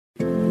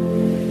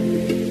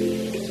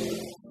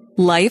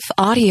Life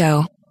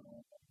Audio.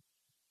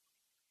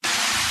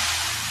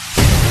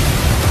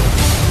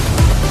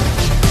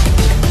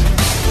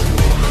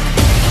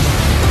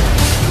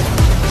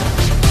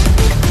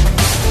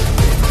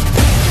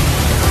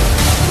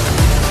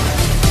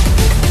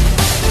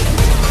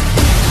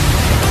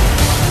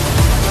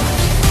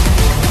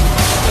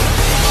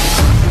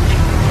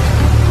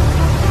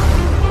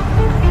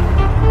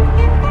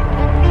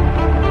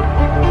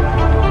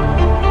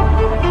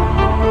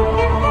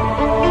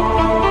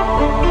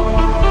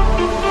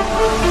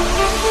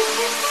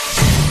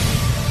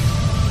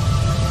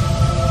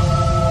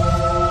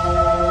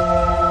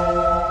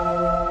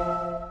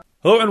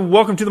 Hello and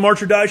welcome to the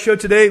March or Die Show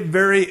today.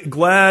 Very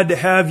glad to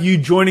have you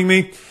joining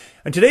me.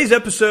 And today's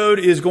episode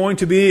is going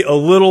to be a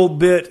little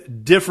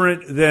bit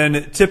different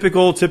than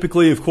typical.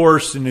 Typically, of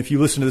course, and if you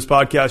listen to this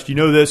podcast, you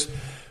know this,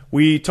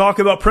 we talk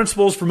about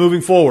principles for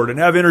moving forward and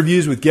have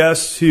interviews with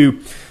guests who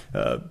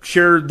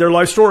share their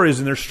life stories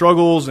and their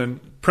struggles and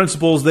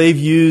principles they've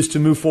used to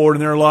move forward in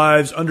their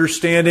lives,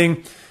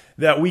 understanding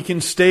that we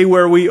can stay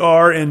where we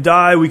are and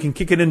die. We can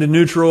kick it into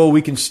neutral.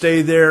 We can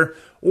stay there.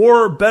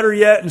 Or better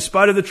yet, in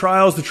spite of the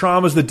trials, the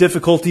traumas, the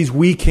difficulties,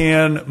 we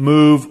can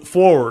move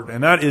forward.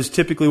 And that is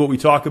typically what we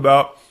talk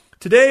about.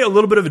 Today, a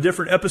little bit of a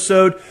different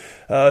episode.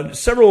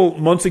 Several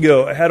months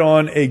ago, I had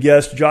on a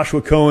guest,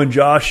 Joshua Cohen.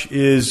 Josh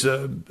is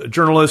a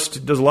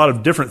journalist, does a lot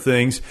of different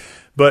things,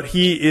 but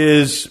he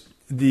is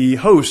the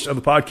host of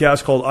a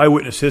podcast called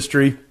Eyewitness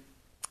History.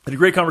 Had a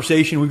great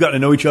conversation. We've gotten to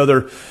know each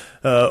other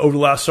over the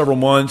last several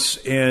months.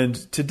 And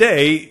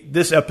today,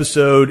 this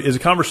episode is a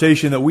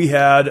conversation that we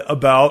had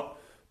about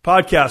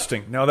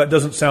podcasting. Now, that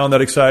doesn't sound that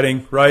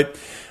exciting, right?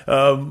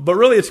 But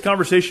really, it's a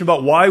conversation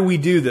about why we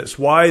do this,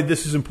 why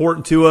this is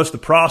important to us, the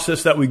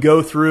process that we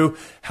go through,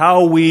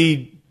 how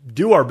we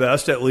do our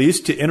best, at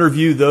least, to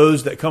interview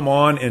those that come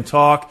on and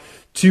talk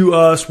to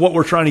us, what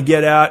we're trying to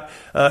get at.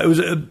 It was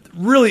a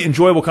really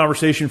enjoyable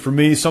conversation for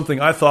me,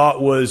 something I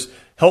thought was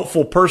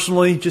helpful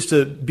personally, just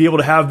to be able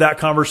to have that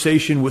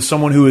conversation with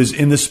someone who is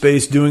in this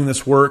space doing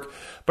this work.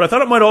 But I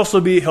thought it might also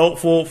be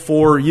helpful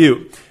for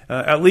you,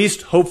 at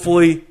least,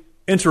 hopefully,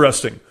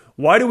 interesting.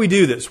 Why do we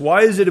do this?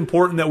 Why is it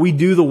important that we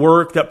do the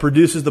work that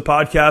produces the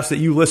podcast that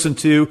you listen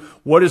to?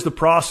 What is the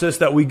process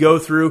that we go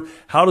through?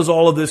 How does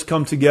all of this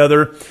come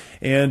together?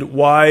 And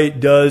why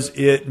does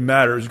it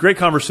matter? It's a great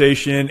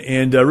conversation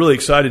and really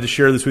excited to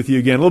share this with you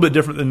again. A little bit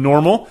different than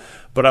normal,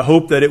 but I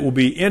hope that it will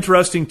be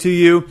interesting to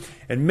you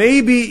and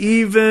maybe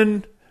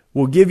even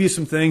will give you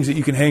some things that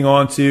you can hang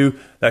on to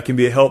that can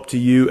be a help to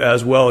you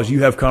as well as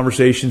you have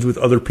conversations with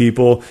other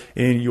people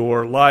in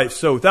your life.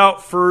 So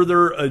without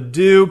further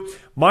ado,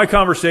 my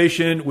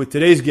conversation with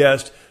today's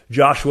guest,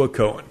 Joshua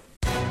Cohen.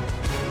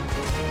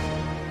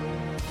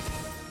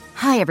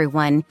 Hi,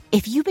 everyone.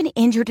 If you've been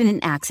injured in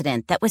an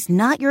accident that was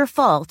not your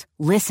fault,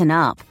 listen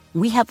up.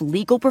 We have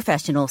legal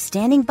professionals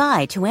standing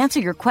by to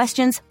answer your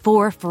questions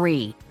for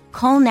free.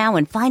 Call now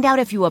and find out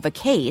if you have a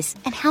case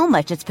and how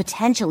much it's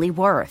potentially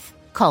worth.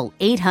 Call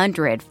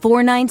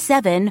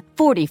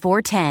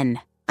 800-497-4410.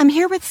 I'm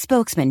here with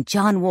spokesman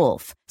John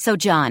Wolf. So,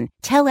 John,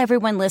 tell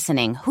everyone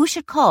listening who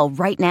should call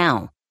right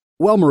now.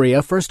 Well,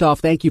 Maria, first off,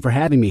 thank you for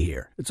having me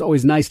here. It's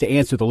always nice to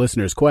answer the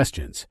listeners'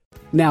 questions.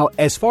 Now,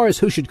 as far as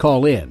who should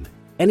call in,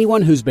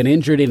 anyone who's been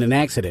injured in an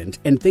accident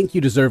and think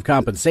you deserve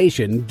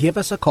compensation, give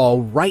us a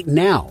call right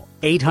now.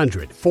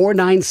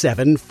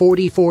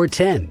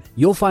 800-497-4410.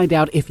 You'll find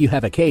out if you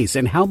have a case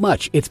and how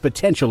much it's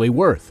potentially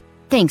worth.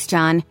 Thanks,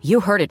 John. You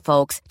heard it,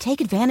 folks.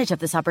 Take advantage of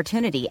this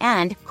opportunity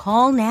and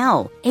call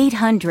now.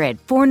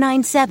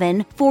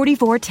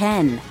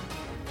 800-497-4410.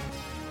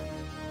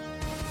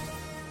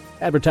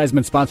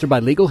 Advertisement sponsored by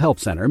Legal Help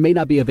Center. May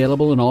not be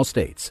available in all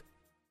states.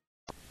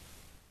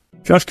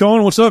 Josh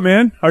Cohen, what's up,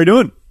 man? How are you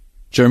doing?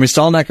 Jeremy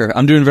Stallnecker.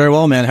 I'm doing very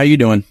well, man. How you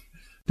doing?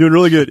 Doing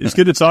really good. It's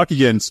good to talk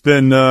again. It's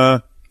been,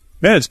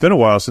 it's been a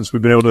while since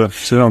we've been able to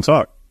sit down and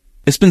talk.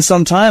 It's been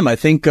some time. I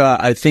think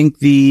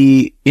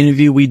the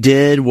interview we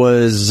did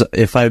was,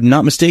 if I'm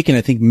not mistaken,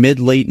 I think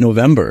mid-late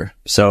November.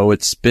 So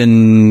it's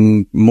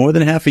been more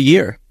than half a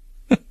year.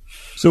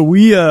 So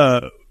we've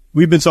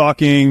been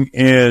talking,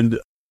 and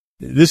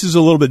this is a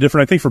little bit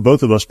different, I think, for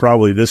both of us,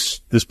 probably this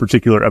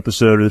particular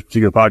episode or this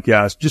particular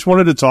podcast. Just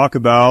wanted to talk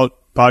about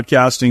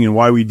podcasting and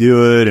why we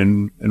do it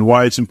and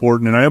why it's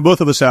important. And I know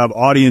both of us have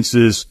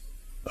audiences,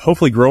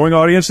 hopefully growing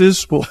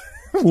audiences.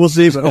 We'll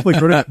see, but hopefully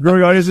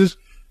growing audiences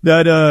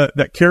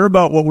that care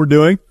about what we're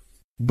doing,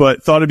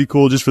 but thought it'd be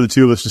cool just for the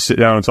two of us to sit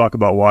down and talk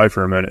about why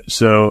for a minute.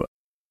 So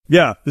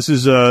yeah, this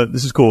is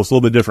cool. It's a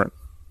little bit different.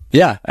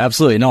 Yeah,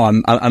 absolutely. No,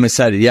 I'm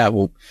excited. Yeah,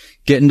 we'll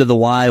get into the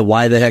why.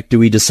 Why the heck do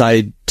we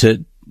decide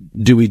to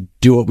do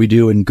what we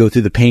do and go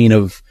through the pain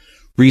of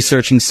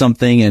researching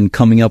something and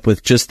coming up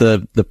with just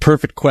the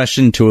perfect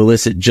question to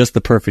elicit just the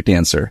perfect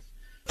answer?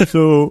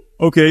 So,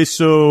 okay.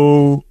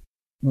 So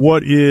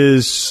what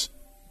is,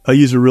 I'll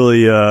use a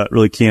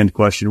really canned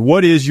question.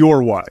 What is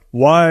your why?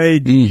 Why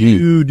do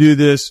you do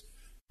this?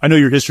 I know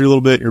your history a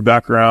little bit, your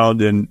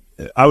background, and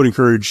I would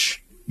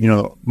encourage,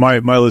 my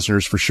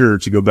listeners for sure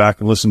to go back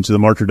and listen to the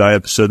March or Die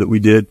episode that we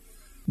did.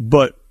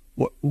 But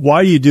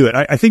why do you do it?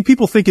 I think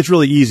people think it's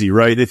really easy,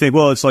 right? They think,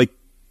 well, it's like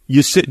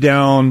you sit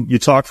down, you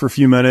talk for a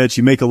few minutes,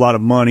 you make a lot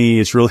of money.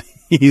 It's really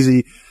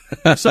easy.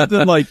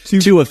 Something like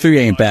 2 or 3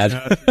 ain't bad.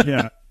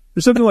 Yeah.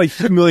 There's something like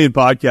 2 million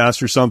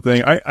podcasts or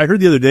something. I heard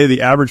the other day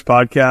the average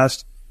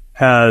podcast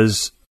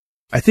has,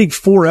 I think,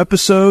 4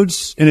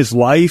 episodes in his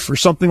life or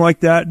something like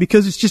that,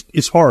 because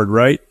it's hard,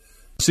 right?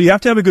 So you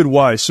have to have a good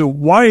why. So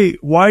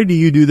why do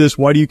you do this?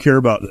 Why do you care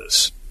about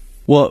this?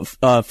 Well,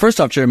 first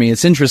off, Jeremy,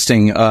 it's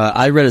interesting.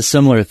 I read a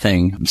similar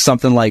thing,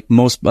 something like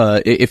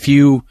if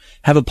you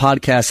have a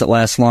podcast that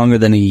lasts longer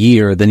than a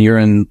year, then you're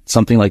in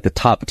something like the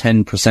top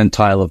 10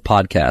 percentile of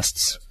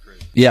podcasts.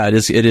 Yeah,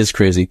 it is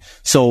crazy.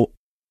 So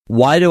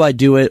why do I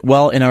do it?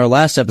 Well, in our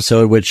last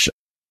episode, which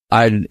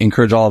I'd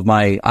encourage all of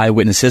my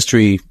eyewitness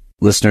history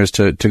listeners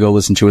to go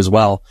listen to as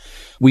well,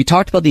 we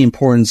talked about the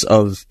importance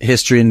of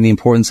history and the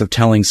importance of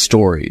telling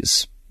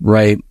stories,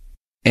 right?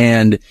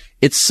 And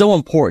it's so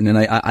important, and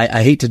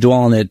I hate to dwell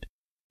on it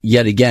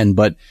yet again,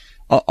 but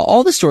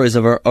all the stories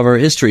of our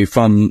history,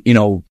 from,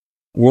 World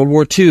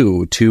War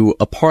II to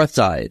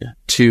apartheid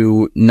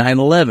to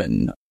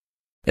 9/11,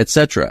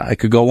 etc. I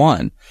could go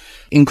on.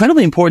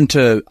 Incredibly important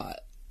to,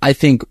 I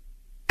think,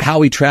 how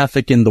we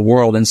traffic in the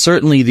world, and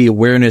certainly the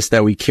awareness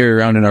that we carry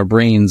around in our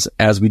brains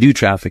as we do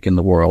traffic in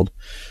the world,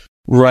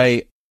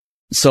 right?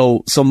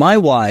 So my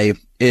why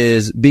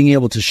is being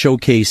able to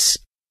showcase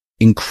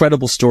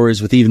incredible stories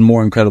with even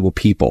more incredible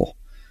people.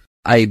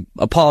 I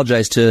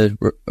apologize to,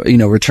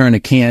 return a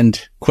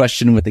canned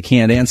question with a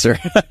canned answer,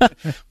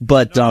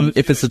 but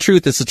if it's the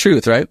truth, it's the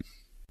truth, right?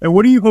 And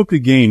what do you hope to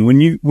gain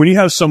when you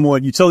have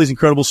someone, you tell these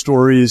incredible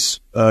stories,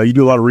 you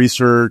do a lot of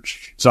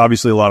research, it's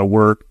obviously a lot of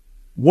work.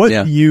 What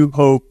do you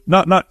hope,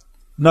 not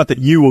that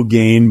you will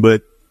gain,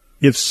 but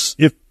if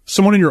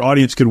someone in your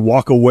audience could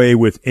walk away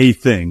with a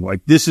thing,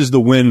 like, this is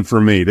the win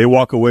for me, they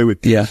walk away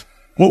with this,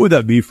 what would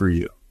that be for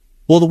you?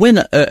 Well, the win,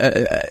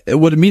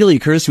 what immediately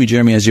occurs to me,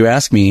 Jeremy, as you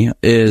ask me,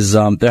 is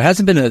there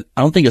hasn't been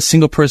I don't think a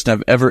single person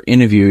I've ever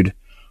interviewed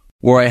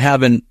where I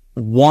haven't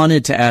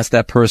wanted to ask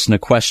that person a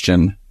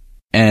question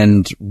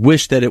and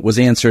wish that it was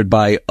answered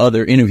by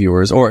other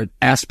interviewers, or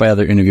asked by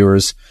other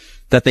interviewers,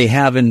 that they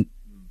haven't,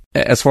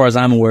 as far as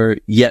I'm aware,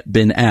 yet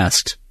been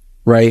asked,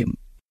 right?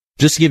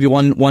 Just to give you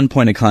one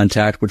point of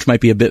contact, which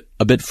might be a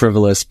bit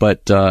frivolous,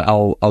 but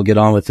I'll get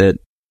on with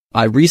it.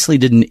 I recently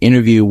did an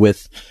interview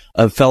with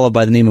a fellow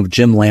by the name of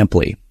Jim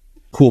Lampley,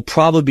 who will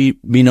probably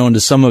be known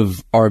to some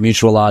of our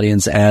mutual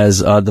audience as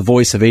the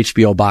voice of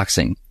HBO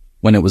boxing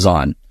when it was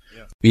on.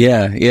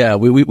 Yeah.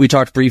 We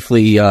talked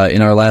briefly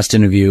in our last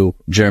interview,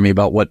 Jeremy,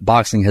 about what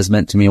boxing has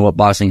meant to me and what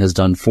boxing has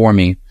done for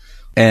me.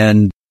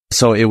 And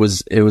so it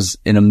was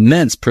an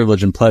immense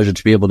privilege and pleasure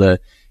to be able to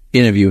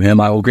interview him.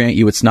 I will grant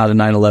you it's not a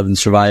 9/11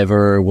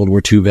 survivor, World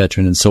War II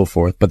veteran, and so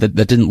forth, but that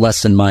didn't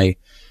lessen my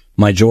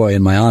joy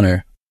and my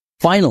honor.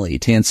 Finally,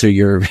 to answer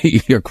your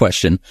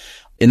question,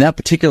 in that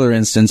particular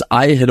instance,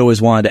 I had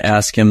always wanted to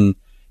ask him,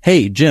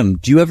 "Hey, Jim,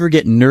 do you ever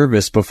get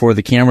nervous before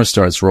the camera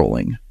starts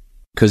rolling?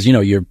 Because,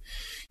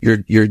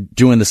 you're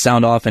doing the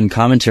sound off and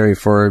commentary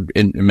for,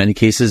 in many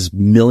cases,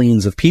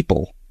 millions of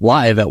people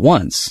live at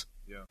once."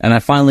 Yeah. And I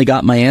finally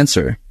got my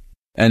answer.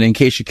 And in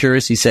case you're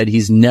curious, he said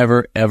he's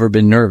never, ever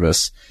been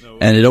nervous. No way.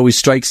 And it always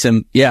strikes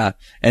him,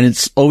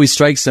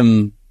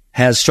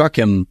 has struck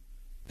him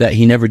that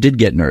he never did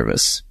get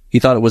nervous. He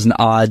thought it was an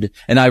odd,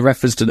 and I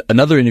referenced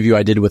another interview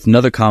I did with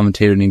another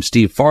commentator named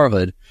Steve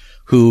Farhood,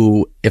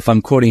 who, if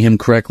I'm quoting him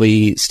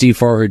correctly, Steve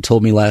Farhood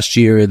told me last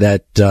year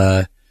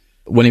that,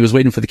 when he was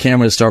waiting for the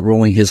camera to start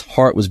rolling, his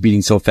heart was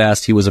beating so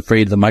fast he was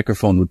afraid the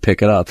microphone would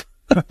pick it up.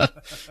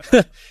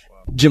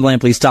 Jim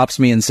Lampley stops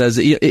me and says,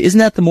 "Isn't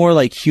that the more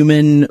like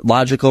human,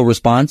 logical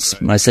response?"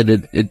 Right. And I said,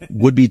 it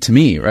would be to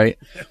me, right?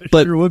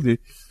 But sure would be.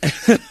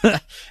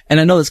 And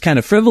I know it's kind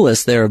of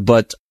frivolous there,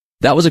 but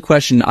that was a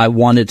question I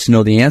wanted to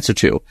know the answer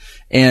to.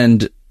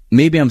 And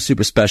maybe I'm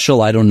super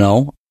special, I don't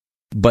know.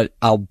 But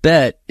I'll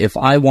bet if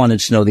I wanted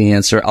to know the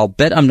answer, I'll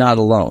bet I'm not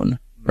alone,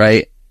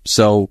 right?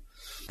 So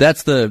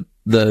that's the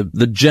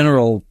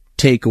general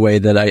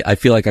takeaway, that I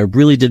feel like I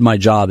really did my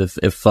job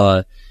if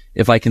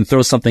I can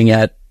throw something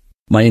at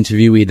my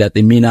interviewee that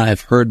they may not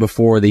have heard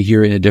before, they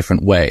hear it in a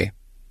different way.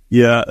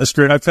 Yeah, that's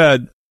great. I've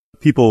had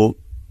people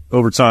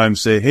over time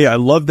say, "Hey, I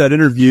love that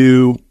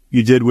interview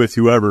you did with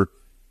whoever,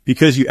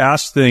 because you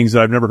asked things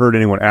that I've never heard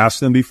anyone ask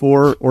them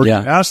before, or you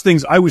asked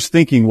things I was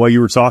thinking while you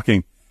were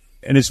talking."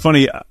 And it's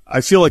funny, I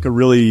feel like a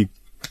really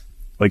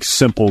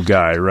simple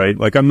guy, right?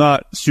 Like, I'm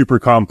not super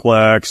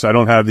complex. I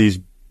don't have these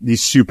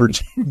super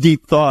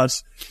deep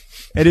thoughts.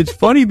 And it's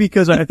funny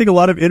because I think a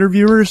lot of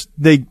interviewers,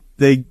 they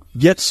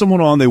get someone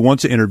on they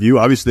want to interview.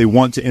 Obviously, they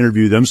want to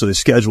interview them, so they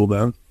schedule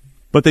them.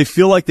 But they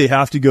feel like they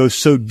have to go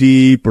so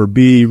deep or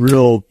be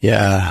real,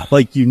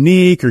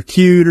 unique or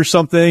cute or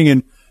something.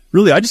 And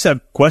really, I just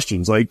have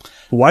questions like,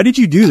 why did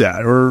you do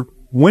that? Or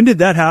when did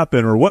that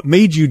happen? Or what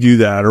made you do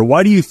that? Or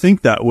why do you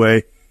think that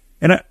way?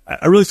 And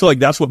I really feel like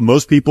that's what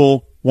most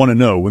people want to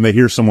know when they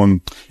hear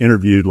someone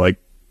interviewed. Like,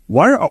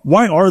 why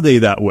are they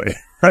that way?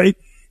 Right?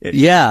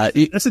 Yeah.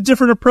 That's a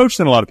different approach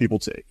than a lot of people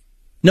take.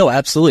 No,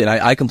 absolutely. And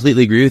I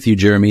completely agree with you,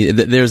 Jeremy.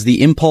 There's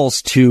the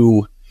impulse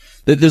to,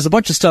 there's a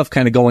bunch of stuff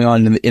kind of going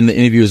on in the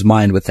interviewer's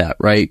mind with that,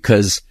 right?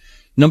 Because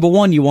number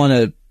one, you want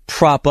to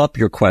prop up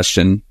your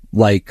question,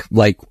 like,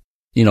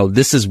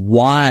 this is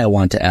why I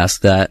want to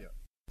ask that.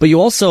 But you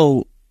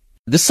also,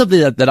 this is something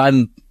that I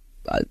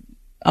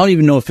don't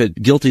even know if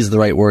guilty is the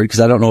right word,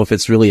 because I don't know if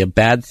it's really a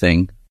bad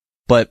thing,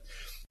 but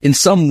in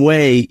some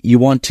way you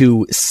want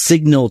to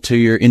signal to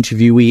your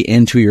interviewee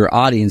and to your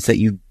audience that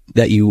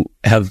you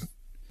have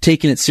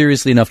taken it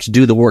seriously enough to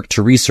do the work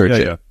to research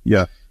it.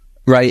 Yeah.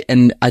 Right.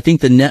 And I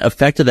think the net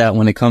effect of that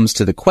when it comes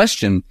to the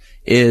question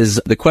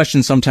is the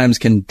question sometimes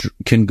can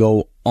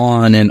go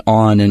on and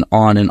on and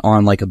on and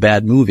on like a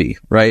bad movie.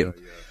 Right. Yeah.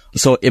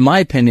 So in my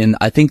opinion,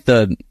 I think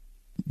the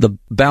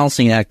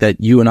balancing act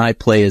that you and I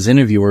play as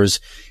interviewers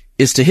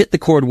is to hit the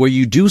chord where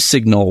you do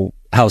signal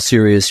how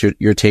serious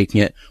you're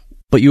taking it,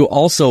 but you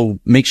also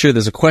make sure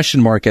there's a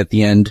question mark at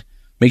the end.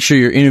 Make sure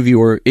your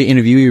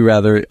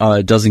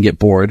interviewee doesn't get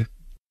bored.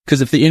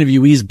 Because if the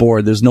interviewee's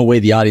bored, there's no way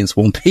the audience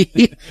won't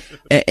be.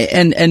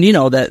 and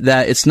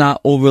that it's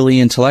not overly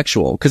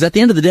intellectual. Because at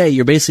the end of the day,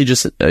 you're basically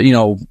just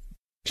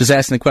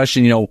asking the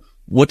question,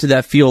 what did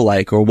that feel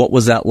like? Or what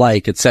was that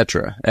like,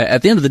 etc.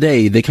 At the end of the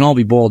day, they can all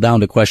be boiled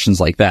down to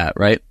questions like that,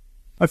 right?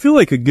 I feel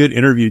like a good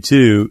interview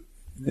too,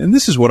 and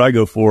this is what I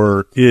go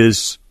for,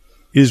 is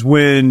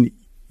when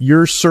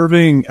you're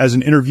serving as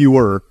an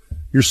interviewer,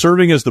 you're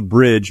serving as the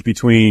bridge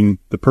between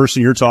the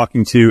person you're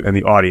talking to and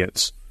the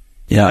audience.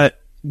 Yeah.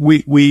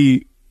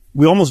 We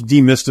almost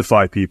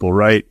demystify people,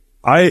 right?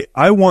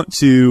 I want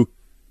to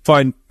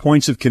find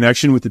points of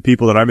connection with the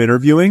people that I'm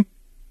interviewing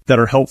that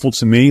are helpful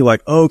to me.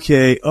 Like,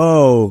 okay,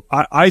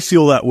 I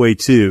feel that way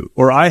too.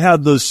 Or I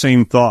had those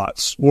same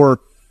thoughts.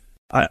 Or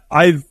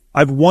I've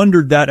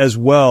wondered that as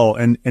well.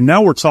 And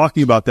now we're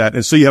talking about that.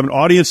 And so you have an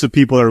audience of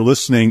people that are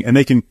listening, and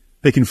they can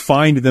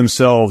find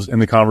themselves in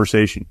the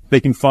conversation. They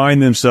can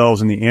find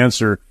themselves in the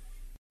answer.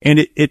 And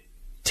it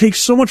takes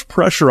so much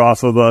pressure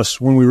off of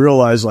us when we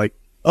realize, like,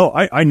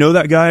 I know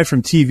that guy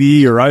from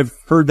TV, or I've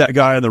heard that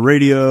guy on the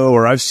radio,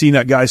 or I've seen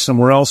that guy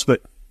somewhere else,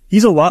 but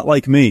he's a lot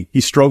like me.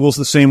 He struggles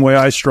the same way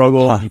I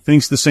struggle. He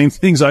thinks the same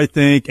things I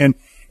think, and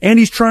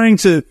he's trying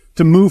to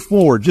move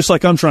forward, just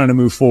like I'm trying to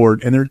move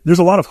forward. And there's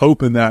a lot of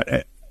hope in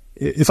that.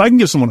 If I can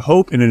give someone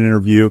hope in an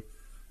interview,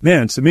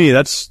 man, to me,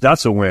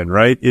 that's a win,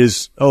 right?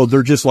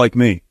 They're just like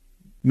me.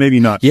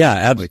 Maybe not.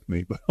 Yeah, like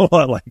me, but a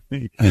lot like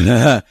me.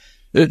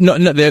 No,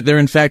 they're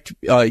in fact,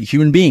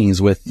 human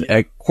beings with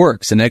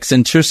quirks and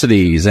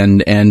eccentricities.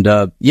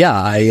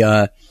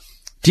 Demystify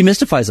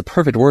is a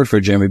perfect word for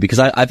it, Jeremy, because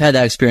I've had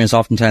that experience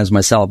oftentimes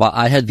myself.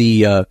 I had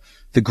the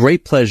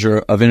great pleasure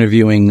of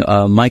interviewing,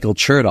 Michael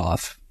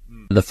Chertoff,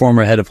 the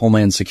former head of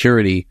Homeland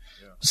Security,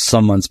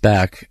 some months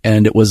back.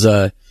 And it was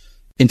a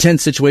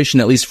intense situation,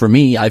 at least for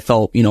me. I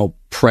felt,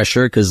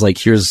 pressure, cause like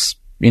here's,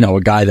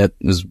 a guy that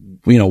was,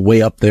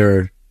 way up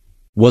there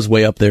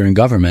in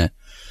government.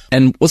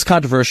 And was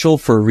controversial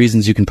for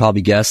reasons you can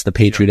probably guess, the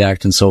Patriot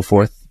Act and so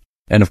forth.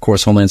 And of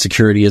course, Homeland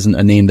Security isn't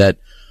a name that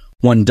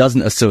one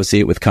doesn't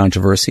associate with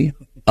controversy.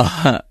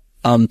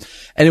 And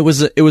it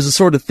was a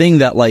sort of thing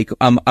that, like,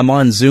 I'm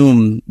on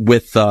Zoom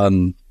with,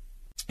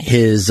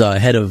 his,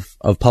 head of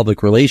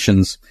public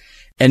relations.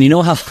 And you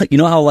know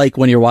how like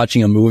when you're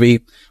watching a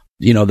movie,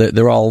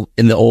 they're all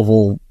in the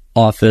Oval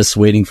Office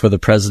waiting for the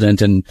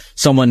president, and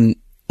someone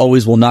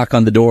always will knock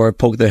on the door,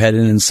 poke their head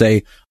in and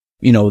say,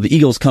 the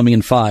Eagles coming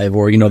in 5,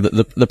 or,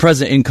 the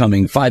president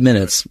incoming 5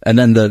 minutes. And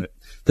then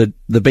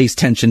the base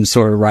tension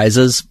sort of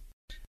rises.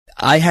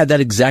 I had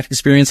that exact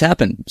experience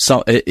happen.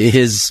 So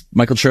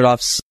Michael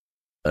Chertoff's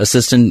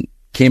assistant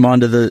came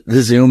onto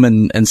the Zoom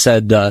and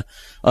said, the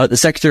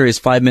secretary is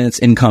 5 minutes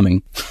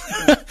incoming.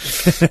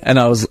 and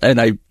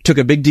I took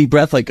a big deep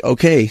breath, like,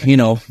 okay,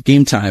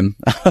 game time.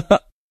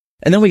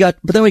 And then we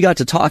got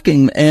to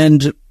talking,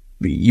 and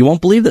you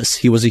won't believe this.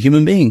 He was a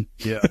human being.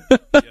 Yeah.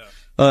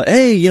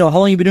 Hey, how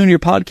long you been doing your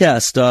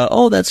podcast?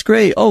 Oh, that's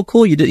great. Oh,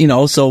 cool. You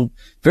did, so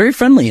very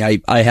friendly,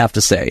 I have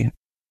to say.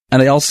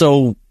 And I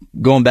also,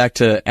 going back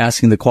to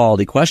asking the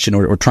quality question,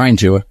 or trying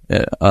to,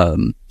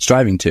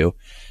 striving to,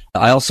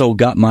 I also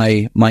got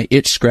my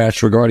itch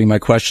scratched regarding my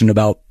question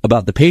about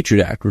the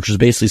Patriot Act, which was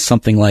basically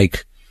something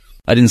like,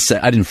 I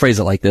didn't phrase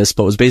it like this,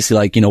 but it was basically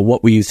like,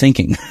 what were you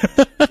thinking?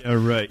 Yeah,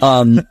 right.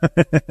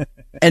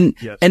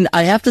 And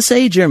I have to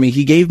say, Jeremy,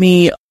 he gave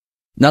me,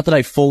 not that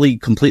I fully,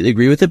 completely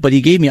agree with it, but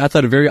he gave me, I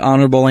thought, a very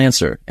honorable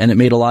answer, and it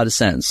made a lot of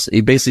sense.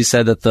 He basically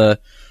said that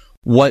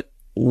what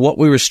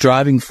we were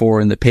striving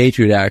for in the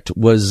Patriot Act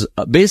was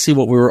basically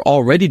what we were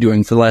already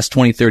doing for the last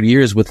 20, 30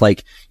 years with,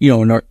 like,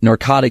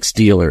 narcotics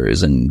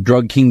dealers and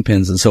drug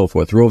kingpins and so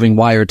forth, roving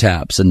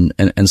wiretaps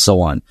and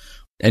so on.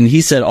 And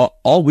he said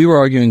all we were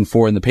arguing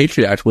for in the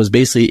Patriot Act was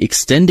basically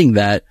extending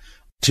that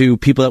to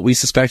people that we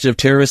suspected of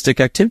terroristic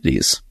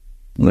activities.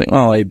 I'm like,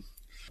 well, I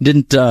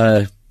didn't,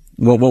 well,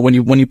 when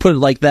you put it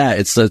like that,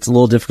 it's a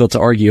little difficult to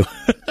argue.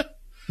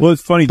 Well,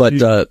 it's funny, but,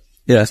 yeah.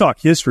 We talk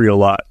history a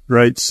lot,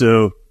 right?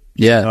 So,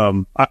 Yeah.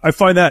 I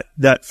find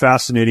that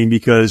fascinating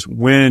because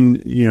when,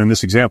 in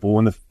this example,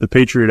 when the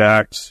Patriot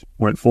Act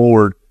went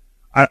forward,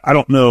 I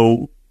don't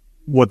know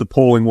what the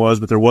polling was,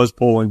 but there was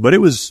polling, but it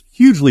was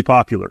hugely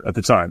popular at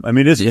the time. I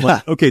mean, it's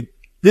like, okay,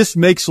 this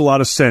makes a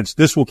lot of sense.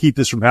 This will keep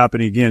this from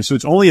happening again. So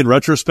it's only in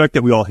retrospect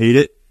that we all hate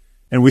it.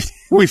 And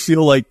we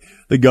feel like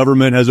the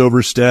government has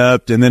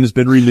overstepped and then it's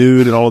been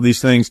renewed and all of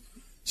these things.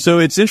 So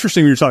it's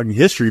interesting when you're talking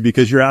history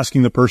because you're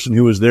asking the person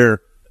who was there,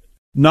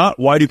 not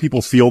why do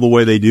people feel the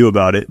way they do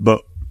about it,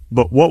 but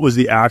what was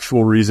the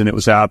actual reason it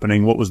was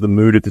happening? What was the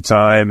mood at the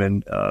time?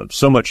 And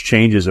so much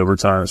changes over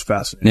time. It's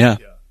fascinating. Yeah.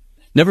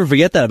 Never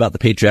forget that about the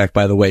Patriot Act,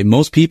 by the way.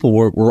 Most people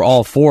were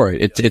all for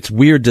it. It's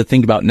weird to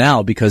think about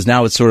now because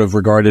now it's sort of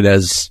regarded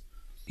as,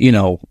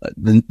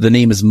 the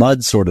name is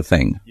mud sort of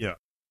thing. Yeah.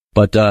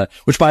 But,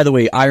 which by the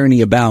way,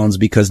 irony abounds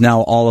because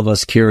now all of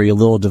us carry a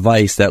little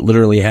device that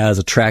literally has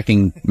a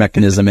tracking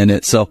mechanism in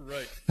it. So,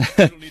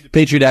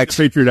 Patriot Act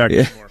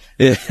anymore.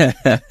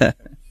 Yeah.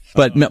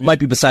 But might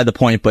be beside the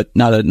point, but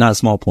not a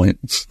small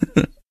point.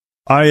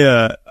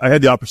 I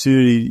had the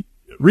opportunity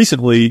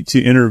recently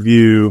to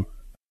interview,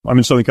 I'm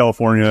in Southern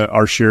California,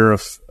 our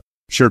Sheriff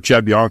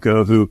Chad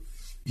Bianco, who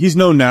he's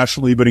known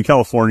nationally, but in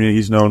California,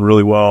 he's known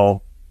really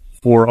well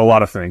for a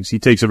lot of things. He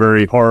takes he's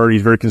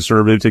very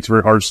conservative, takes a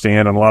very hard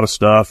stand on a lot of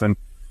stuff. And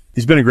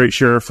he's been a great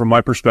sheriff from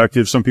my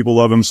perspective. Some people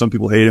love him, some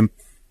people hate him.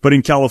 But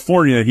in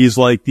California, he's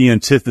like the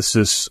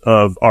antithesis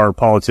of our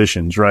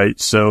politicians, right?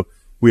 So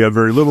we have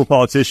very liberal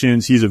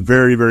politicians. He's a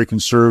very, very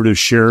conservative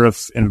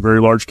sheriff in a very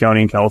large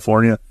county in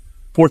California.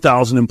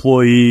 4,000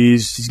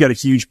 employees. He's got a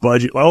huge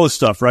budget, all this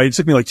stuff, right? It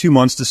took me like 2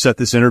 months to set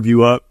this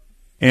interview up.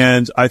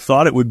 And I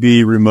thought it would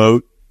be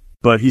remote,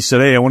 but he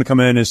said, hey, I want to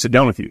come in and sit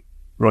down with you.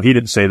 Well, he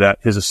didn't say that.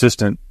 His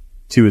assistant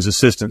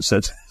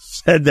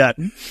said that.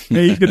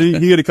 Hey, he's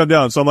gonna come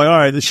down. So I'm like, all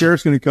right, the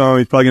sheriff's gonna come.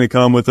 He's probably gonna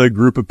come with a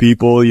group of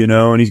people,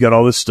 and he's got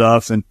all this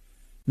stuff. And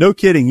no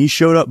kidding, he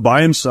showed up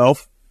by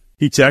himself.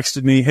 He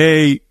texted me,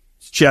 hey,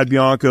 it's Chad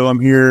Bianco, I'm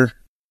here.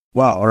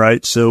 Wow. All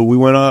right. So we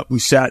went up, we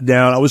sat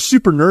down. I was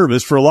super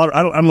nervous for a lot of,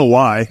 I don't know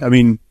why. I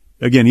mean,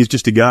 again, he's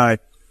just a guy,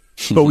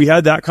 but we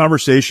had that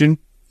conversation.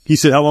 He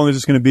said, how long is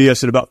this going to be? I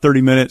said, about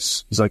 30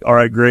 minutes. He's like, all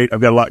right, great.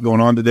 I've got a lot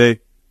going on today.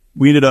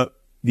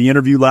 The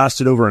interview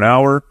lasted over an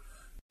hour.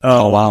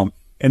 Oh, wow.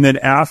 And then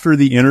after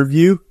the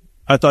interview,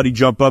 I thought he'd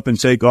jump up and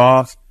take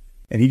off.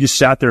 And he just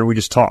sat there and we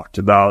just talked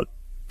about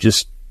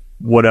just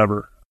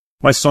whatever.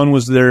 My son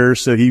was there,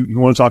 so he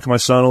wanted to talk to my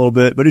son a little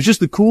bit. But it's just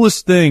the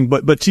coolest thing.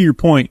 But to your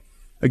point,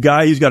 a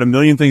guy who's got a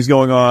million things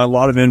going on, a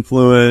lot of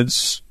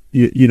influence,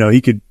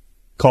 he could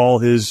call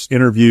his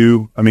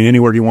interview. I mean,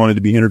 anywhere he wanted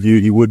to be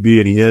interviewed, he would be,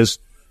 and he is.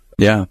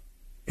 Yeah.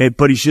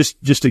 But he's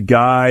just a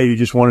guy who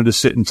just wanted to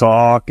sit and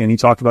talk, and he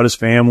talked about his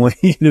family.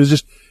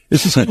 It's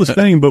the coolest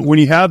thing. But when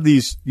you have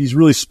these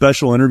really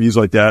special interviews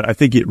like that, I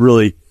think it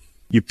really,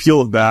 you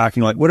peel it back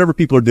and like whatever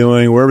people are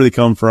doing, wherever they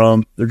come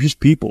from, they're just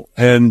people.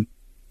 And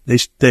they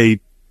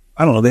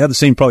I don't know, they have the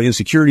same probably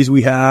insecurities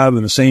we have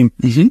and the same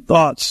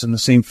thoughts and the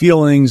same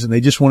feelings, and they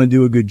just want to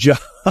do a good job.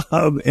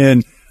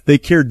 And they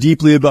care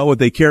deeply about what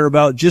they care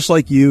about, just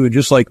like you and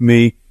just like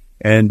me.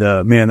 And,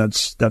 man,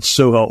 that's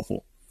so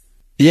helpful.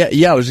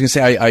 Yeah. I was going to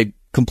say, I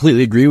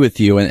completely agree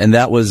with you. And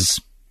this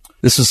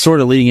was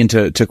sort of leading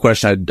into a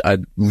question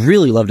I'd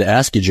really love to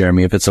ask you,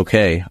 Jeremy, if it's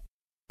okay,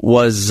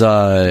 was,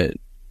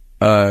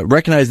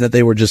 recognizing that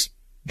they were just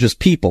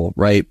people,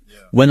 right? Yeah.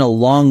 Went a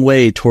long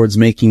way towards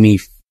making me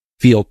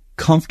feel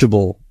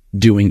comfortable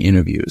doing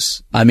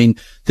interviews. I mean,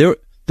 there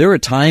are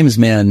times,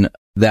 man,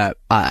 that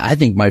I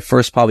think my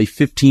first probably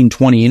 15,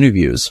 20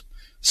 interviews.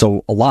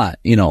 So a lot,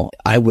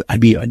 I'd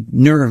be a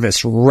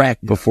nervous wreck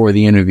before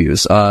the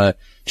interviews. Heart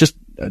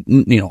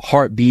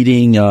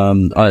beating,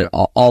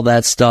 all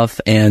that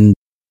stuff. And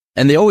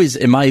they always,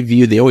 in my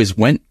view, they always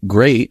went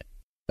great.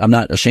 I'm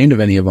not ashamed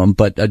of any of them,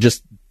 but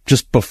just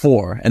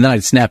before. And then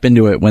I'd snap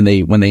into it when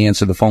they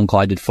answered the phone call.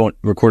 I did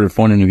recorded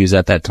phone interviews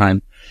at that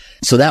time.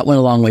 So that went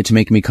a long way to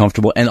making me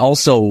comfortable. And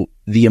also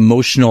the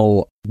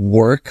emotional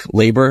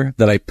labor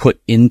that I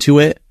put into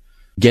it,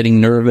 getting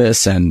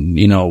nervous and,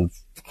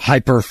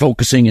 hyper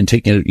focusing and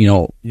taking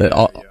it,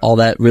 all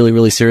that really,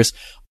 really serious.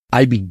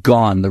 I'd be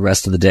gone the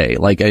rest of the day.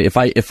 Like if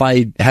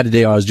I had a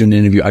day I was doing an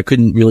interview, I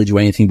couldn't really do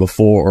anything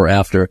before or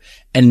after.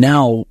 And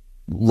now,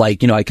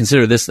 I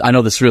consider this, I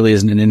know this really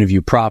isn't an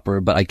interview proper,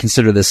 but I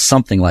consider this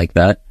something like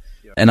that.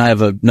 Yeah. And I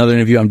have another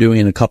interview I'm doing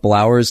in a couple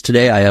hours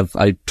today.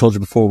 I told you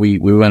before we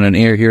went on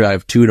air here, I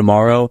have 2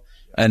 tomorrow,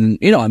 and,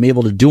 I'm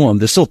able to do them.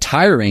 They're still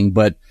tiring,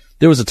 but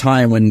there was a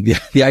time when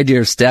the idea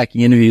of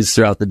stacking interviews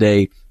throughout the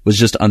day was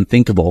just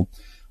unthinkable.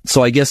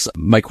 So I guess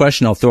my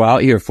question I'll throw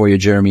out here for you,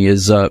 Jeremy,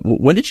 is,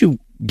 when did you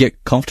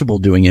get comfortable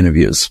doing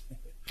interviews?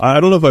 I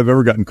don't know if I've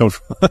ever gotten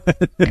comfortable.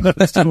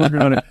 I'm still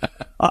working on it.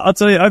 I'll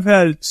tell you,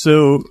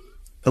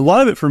 a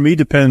lot of it for me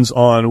depends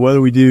on whether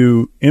we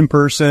do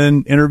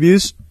in-person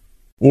interviews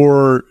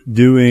or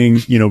doing,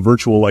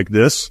 virtual like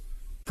this.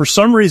 For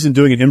some reason,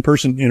 doing an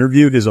in-person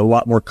interview is a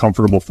lot more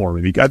comfortable for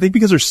me. I think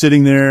because they're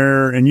sitting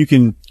there and you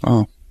can,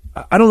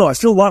 I don't know, I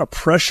feel a lot of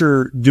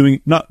pressure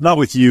doing, not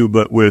with you,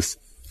 but with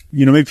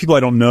maybe people I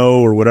don't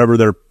know or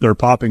whatever they're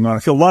popping on. I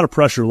feel a lot of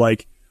pressure,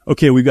 like,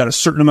 okay, we've got a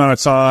certain amount of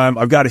time.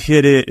 I've got to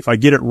hit it. If I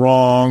get it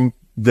wrong,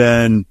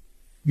 then,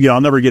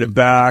 I'll never get it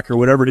back or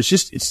whatever.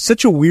 It's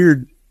such a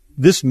weird,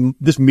 this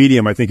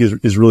medium I think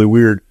is really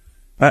weird.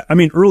 I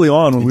mean, early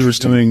on when we were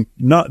doing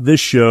not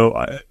this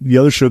show, the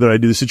other show that I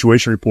do, the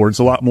Situation Report, it's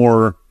a lot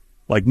more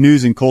like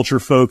news and culture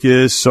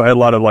focused. So I had a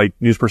lot of like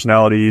news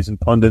personalities and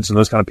pundits and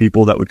those kind of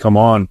people that would come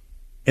on.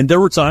 And there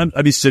were times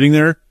I'd be sitting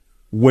there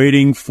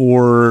waiting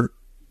for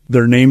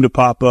their name to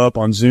pop up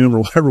on Zoom or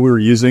whatever we were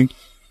using.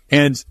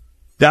 And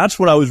that's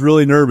when I was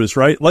really nervous,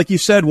 right? Like you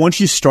said, once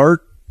you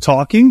start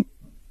talking,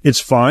 it's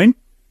fine.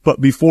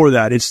 But before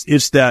that,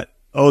 it's that,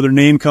 their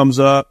name comes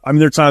up. I mean,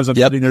 there are times I'm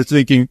sitting there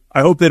thinking, I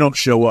hope they don't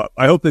show up.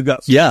 I hope they've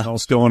got something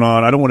else going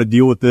on. I don't want to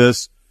deal with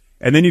this.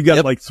 And then you've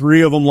got like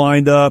 3 of them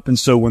lined up. And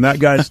so when that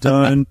guy's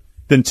done,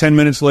 then 10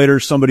 minutes later,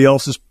 somebody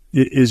else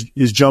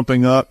is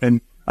jumping up.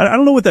 And I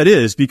don't know what that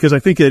is, because I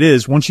think it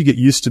is once you get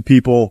used to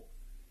people,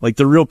 like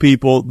the real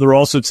people, they're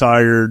also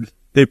tired.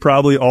 They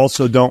probably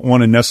also don't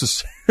want to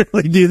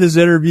necessarily do this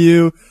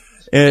interview.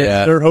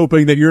 And they're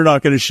hoping that you're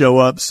not going to show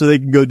up so they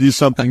can go do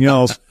something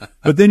else.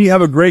 But then you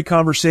have a great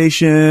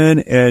conversation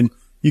and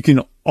you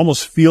can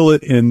almost feel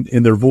it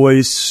in their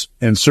voice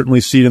and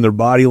certainly see it in their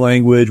body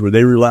language where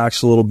they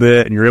relax a little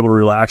bit and you're able to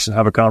relax and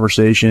have a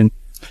conversation.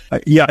 I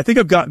think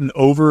I've gotten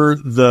over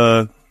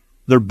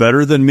they're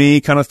better than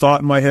me kind of thought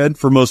in my head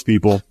for most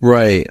people.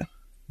 Right.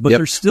 But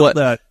there's still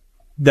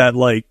that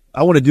like,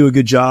 I want to do a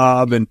good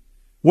job. And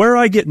where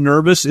I get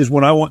nervous is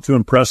when I want to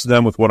impress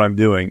them with what I'm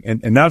doing.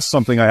 And that's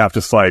something I have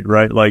to fight,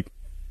 right? Like,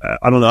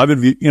 I don't know. I've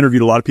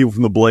interviewed a lot of people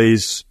from the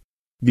Blaze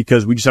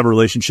because we just have a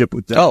relationship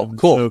with them. Oh,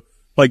 cool. So,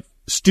 like,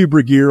 Stu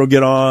Bregeer will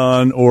get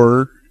on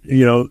or,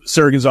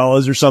 Sarah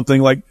Gonzalez or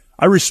something. Like,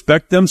 I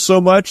respect them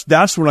so much.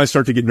 That's when I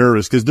start to get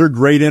nervous because they're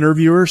great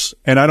interviewers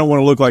and I don't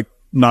want to look like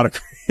not a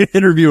great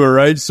interviewer,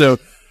 right? So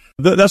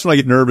that's when I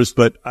get nervous,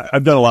 but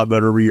I've done a lot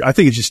better over years. I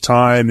think it's just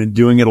time and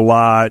doing it a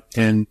lot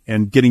and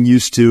getting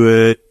used to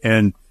it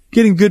and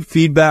getting good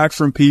feedback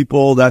from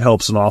people. That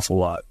helps an awful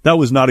lot. That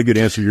was not a good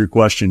answer to your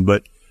question,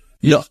 but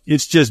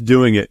it's just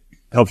doing it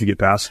helps you get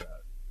past that.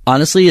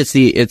 Honestly, it's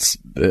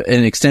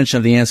an extension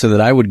of the answer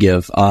that I would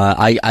give.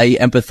 I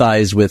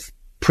empathize with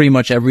pretty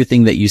much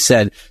everything that you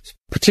said,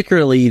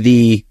 particularly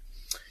the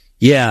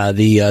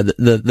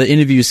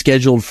interview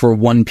scheduled for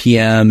 1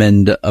 p.m.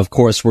 And of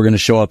course we're going to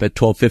show up at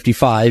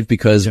 12:55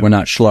 because we're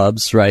not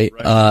schlubs, right?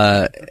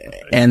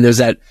 And there's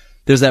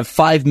that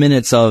 5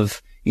 minutes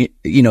of,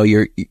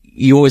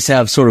 you always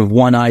have sort of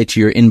one eye to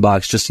your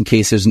inbox just in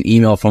case there's an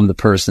email from the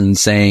person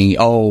saying,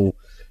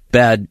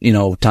 bad,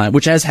 time,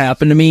 which has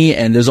happened to me.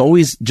 And there's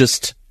always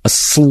just a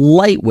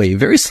slight wave,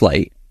 very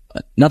slight,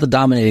 not the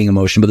dominating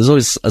emotion, but there's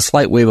always a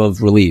slight wave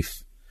of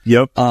relief.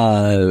 Yep.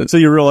 So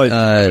you realize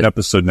an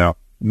episode now.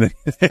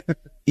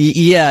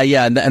 Yeah.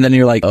 And then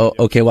you're like, oh,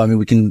 okay, well, I mean,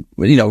 we can,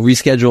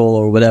 reschedule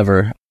or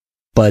whatever.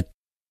 But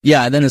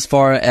yeah, and then as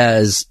far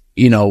as,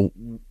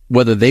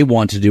 whether they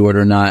want to do it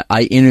or not,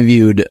 I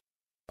interviewed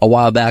a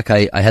while back.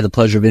 I had the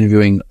pleasure of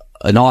interviewing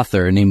an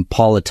author named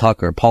Paula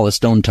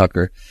Stone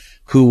Tucker,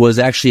 who was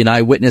actually an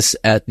eyewitness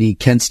at the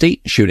Kent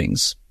State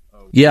shootings.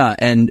 Yeah.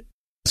 And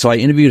so I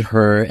interviewed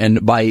her,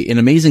 and by an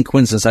amazing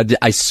coincidence,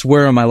 I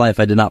swear on my life,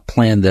 I did not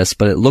plan this,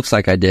 but it looks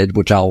like I did,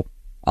 which I'll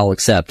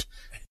accept.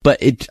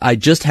 But I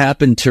just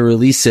happened to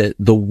release it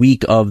the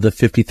week of the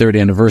 53rd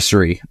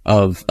anniversary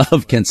of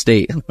Kent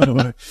State.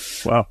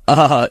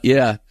 Wow.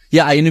 Yeah.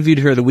 Yeah. I interviewed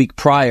her the week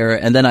prior,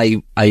 and then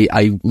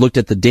I looked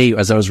at the date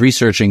as I was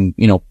researching,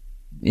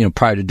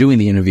 prior to doing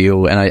the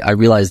interview, and I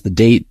realized the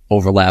date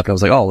overlapped. I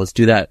was like, oh, let's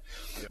do that.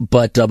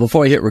 But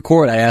before I hit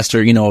record, I asked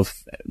her,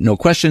 if no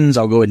questions,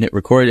 I'll go ahead and hit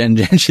record.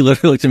 And she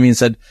literally looked at me and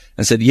said,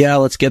 yeah,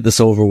 let's get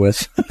this over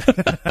with.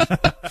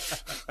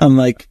 I'm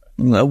like,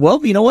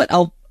 well, you know what?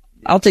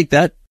 I'll take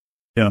that.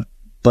 Yeah.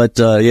 But,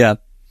 yeah.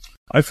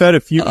 I've had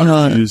a few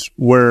interviews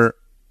where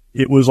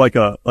it was like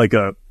a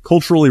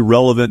culturally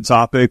relevant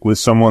topic with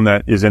someone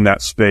that is in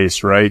that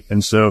space, right?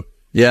 And so,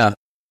 yeah,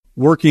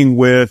 working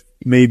with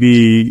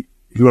maybe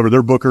whoever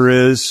their booker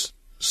is.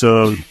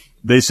 So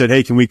they said,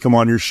 hey, can we come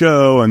on your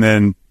show? And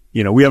then,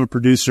 we have a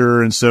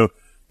producer. And so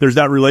there's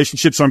that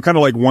relationship. So I'm kind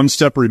of like one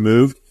step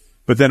removed,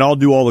 but then I'll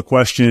do all the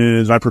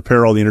questions. I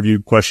prepare all the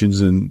interview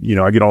questions and,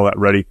 I get all that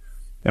ready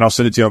and I'll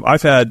send it to them.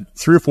 I've had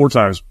 3 or 4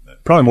 times,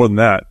 probably more than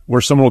that,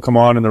 where someone will come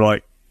on and they're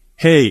like,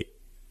 hey,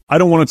 I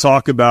don't want to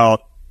talk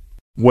about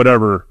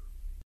whatever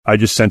I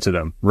just sent to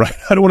them, right?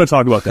 I don't want to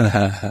talk about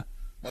that.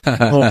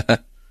 Well,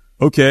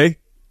 okay.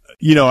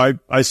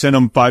 I sent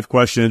them 5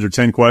 questions or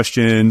 10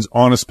 questions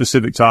on a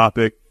specific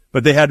topic,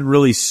 but they hadn't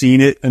really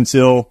seen it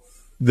until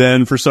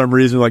then for some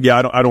reason. Like, yeah,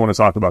 I don't want to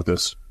talk about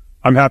this.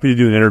 I'm happy to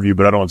do an interview,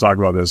 but I don't want to talk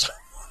about this.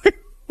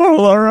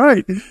 Well, all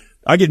right.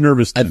 I get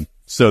nervous then.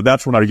 So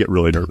that's when I get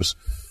really nervous.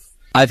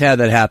 I've had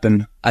that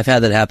happen.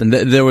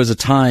 There was a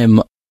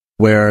time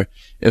where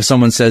if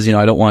someone says,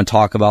 I don't want to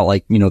talk about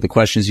the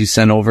questions you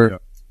sent over,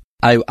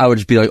 yeah, I would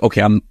just be like,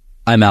 okay,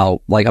 I'm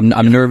out. Like, I'm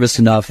nervous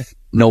enough.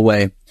 No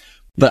way.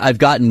 But I've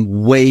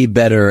gotten way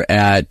better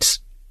at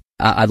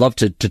I'd love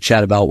to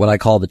chat about what I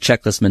call the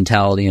checklist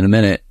mentality in a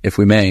minute, if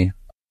we may.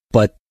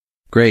 But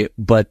great.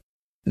 But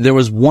there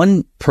was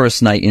one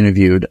person I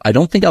interviewed. I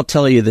don't think I'll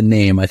tell you the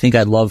name. I think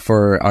I'd love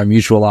for our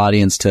mutual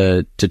audience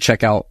to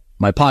check out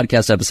my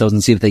podcast episodes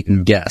and see if they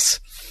can guess.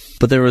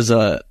 But there was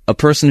a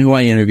person who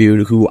I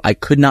interviewed who I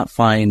could not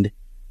find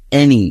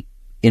any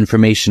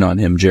information on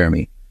him,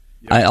 Jeremy.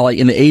 Yep. I like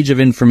in the age of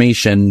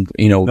information,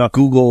 nothing.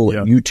 Google,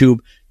 yep. YouTube,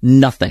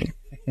 nothing.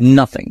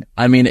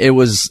 I mean, it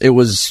was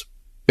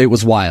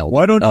wild.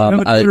 Why don't you have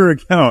a Twitter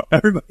account?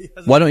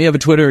 Why don't you have a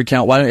Twitter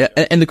account?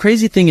 And the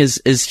crazy thing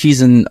is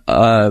he's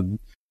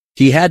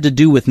he had to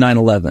do with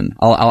 9/11.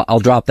 I'll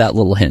drop that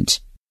little hint.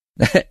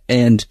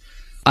 And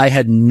I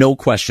had no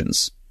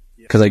questions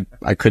because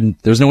I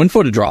couldn't, there was no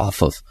info to draw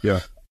off of. Yeah.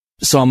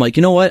 So I'm like,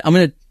 you know what?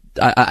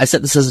 I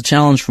set this as a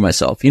challenge for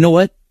myself. You know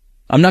what?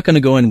 I'm not going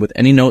to go in with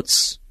any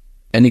notes,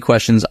 any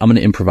questions. I'm going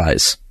to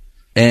improvise.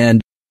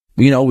 And,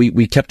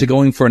 we kept it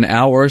going for an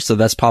hour. So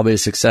that's probably a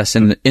success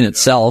in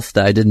itself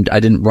that I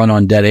didn't run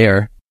on dead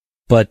air.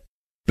 But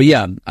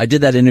yeah, I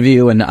did that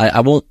interview and I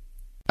won't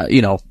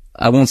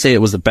say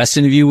it was the best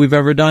interview we've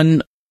ever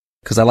done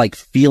because I like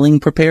feeling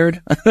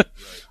prepared.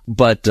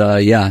 But,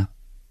 yeah.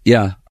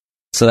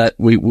 So that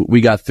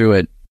we got through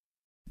it.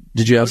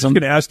 Did you have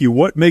something? I was going to ask you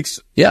what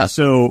makes,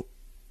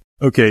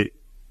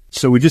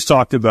 So we just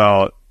talked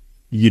about,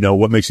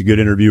 what makes a good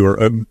interview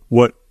or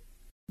what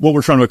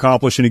we're trying to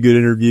accomplish in a good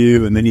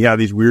interview. And then you have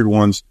these weird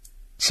ones.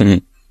 Mm-hmm.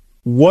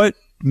 What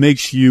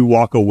makes you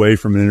walk away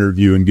from an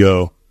interview and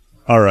go,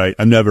 all right,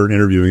 I'm never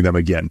interviewing them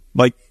again?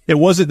 Like, it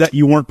wasn't that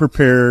you weren't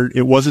prepared.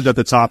 It wasn't that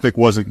the topic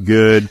wasn't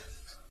good,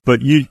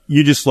 but you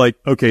just like,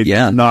 okay,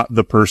 not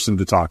the person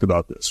to talk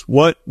about this.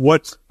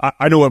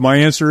 I know what my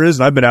answer is,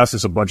 and I've been asked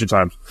this a bunch of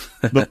times,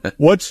 but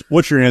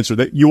what's your answer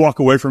that you walk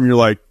away from? You're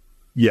like,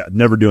 yeah,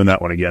 never doing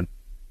that one again.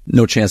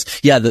 No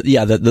chance. Yeah.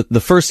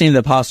 The first thing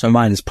that pops to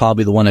my mind is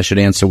probably the one I should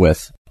answer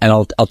with. And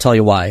I'll tell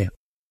you why.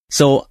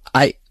 So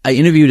I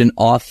interviewed an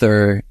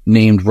author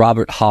named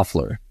Robert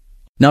Hoffler.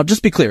 Now,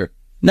 just be clear.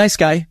 Nice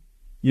guy,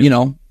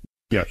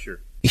 Yeah, sure.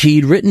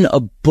 He'd written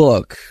a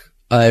book.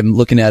 I'm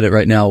looking at it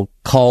right now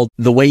called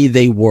The Way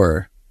They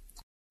Were.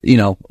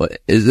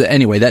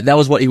 Anyway, that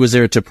was what he was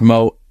there to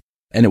promote.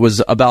 And it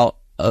was about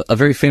a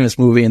very famous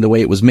movie and the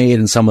way it was made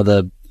and some of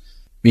the,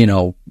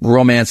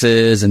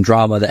 romances and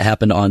drama that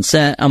happened on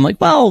set. I'm like,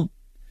 well,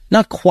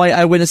 not quite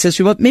eyewitness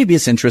history, but maybe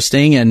it's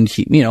interesting. And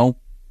he,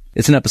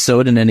 it's an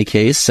episode in any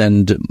case.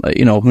 And,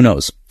 who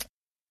knows?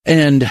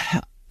 And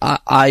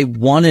I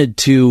wanted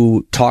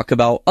to talk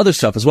about other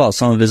stuff as well.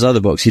 Some of his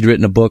other books. He'd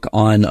written a book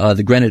on,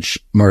 the Greenwich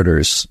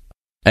murders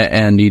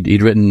and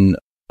he'd written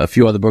a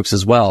few other books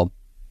as well.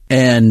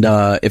 And,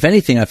 if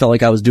anything, I felt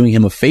like I was doing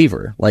him a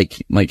favor.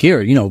 Like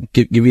here,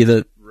 give you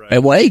the,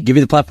 give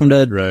you the platform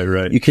to,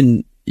 right.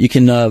 You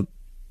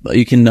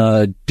can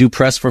do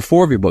press for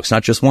 4 of your books,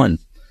 not just one.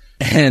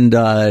 And,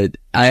 I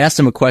asked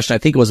him a question. I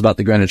think it was about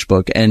the Greenwich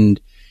book. And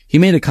he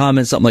made a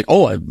comment, something like,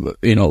 oh,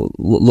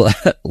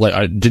 like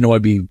I didn't know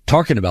I'd be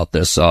talking about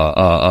this.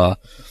 And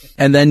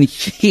then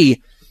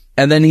he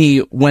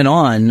went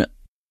on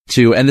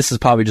to, and this is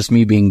probably just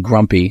me being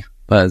grumpy,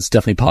 but it's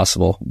definitely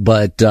possible.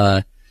 But,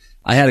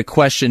 I had a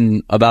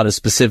question about a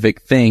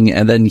specific thing.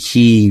 And then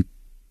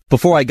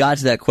before I got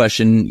to that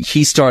question,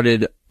 he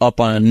started up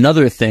on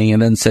another thing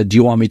and then said, do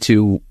you want me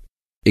to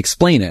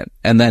explain it?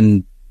 And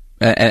then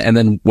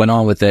went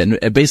on with it.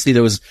 And basically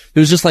there was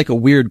just like a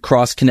weird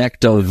cross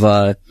connect of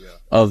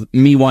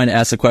me wanting to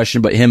ask a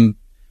question, but him,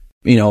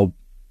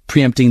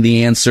 preempting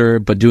the answer,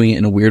 but doing it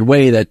in a weird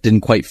way that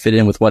didn't quite fit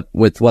in with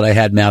what I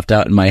had mapped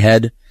out in my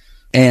head.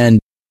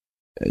 And,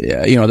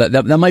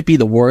 that might be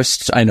the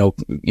worst. I know,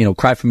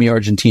 cry for me,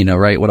 Argentina,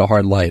 right? What a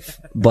hard life.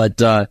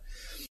 But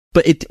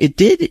it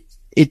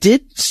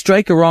did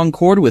strike a wrong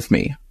chord with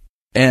me.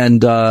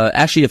 And,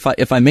 actually,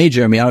 if I may,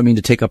 Jeremy, I don't mean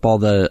to take up all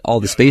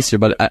the space here,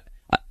 but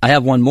I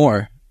have one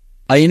more.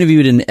 I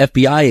interviewed an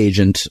FBI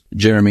agent,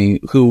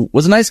 Jeremy, who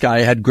was a nice guy,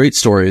 had great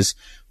stories,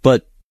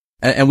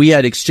 and we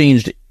had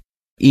exchanged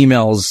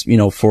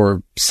emails,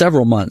 for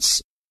several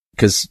months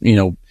because,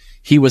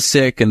 he was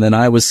sick and then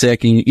I was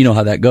sick and you know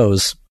how that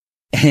goes.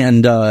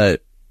 And,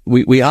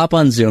 we hop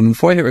on Zoom.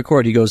 Before I hit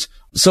record, he goes,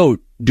 so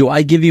do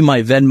I give you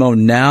my Venmo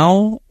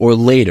now or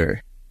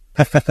later?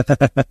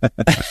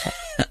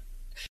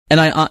 And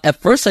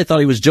at first I thought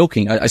he was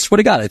joking. I swear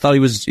to God, I thought he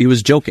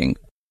was joking,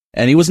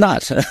 and he was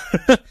not.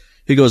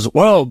 He goes,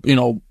 well,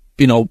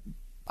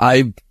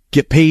 I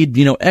get paid,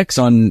 X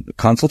on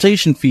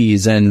consultation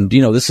fees, and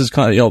this is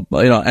kind of,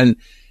 and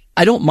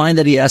I don't mind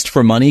that he asked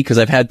for money because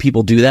I've had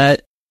people do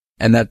that,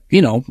 and that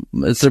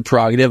it's their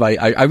prerogative.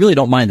 I really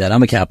don't mind that.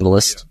 I'm a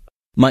capitalist.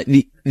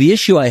 The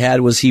issue I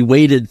had was he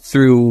waited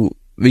through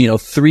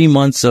 3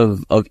 months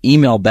of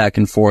email back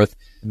and forth,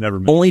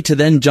 only to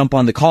then jump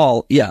on the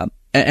call. Yeah.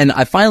 And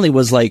I finally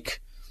was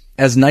like,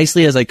 as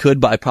nicely as I could,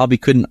 but I probably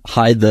couldn't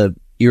hide the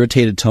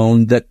irritated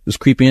tone that was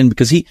creeping in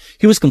because he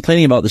was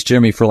complaining about this,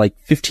 Jeremy, for like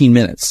 15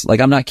 minutes. Like,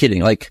 I'm not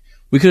kidding. Like,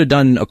 we could have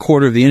done a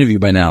quarter of the interview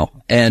by now.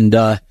 And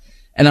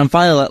I'm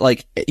finally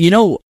like,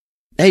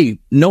 hey,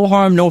 no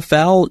harm, no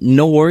foul,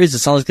 no worries. It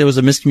sounds like there was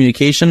a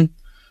miscommunication.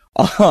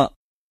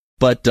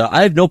 But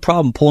I have no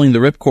problem pulling the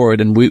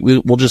ripcord, and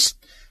we'll just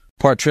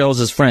part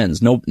trails as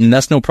friends. No, and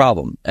that's no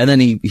problem. And then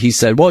he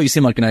said, well, you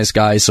seem like a nice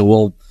guy,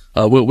 so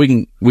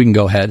we can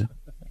go ahead.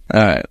 All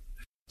right.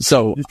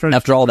 So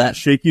after all that,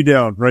 shake you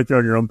down right there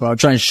on your own podcast.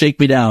 Trying to shake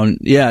me down.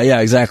 Yeah,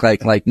 exactly.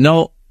 Like,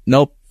 no,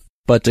 nope.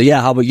 But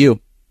yeah, how about you?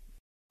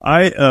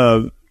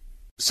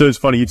 So it's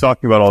funny, you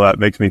talking about all that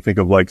makes me think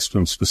of like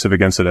some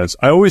specific incidents.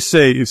 I always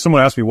say, if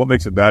someone asks me what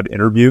makes a bad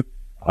interview,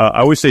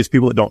 I always say it's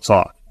people that don't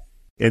talk.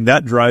 And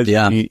that drives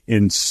me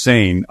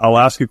insane. I'll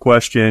ask a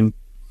question,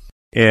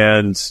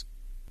 and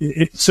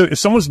so if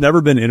someone's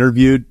never been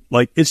interviewed,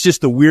 like it's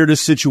just the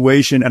weirdest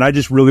situation, and I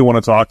just really want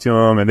to talk to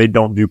them, and they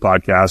don't do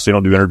podcasts, they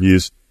don't do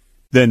interviews,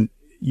 then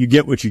you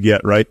get what you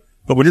get, right?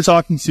 But when you're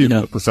talking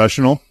to a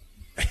professional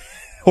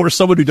or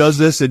someone who does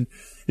this, and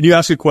you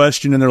ask a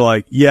question and they're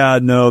like, yeah,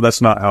 no,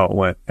 that's not how it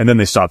went. And then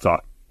they stop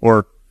talking.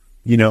 Or,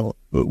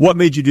 what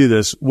made you do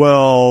this?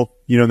 Well,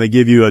 they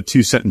give you a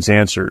 2-sentence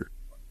answer.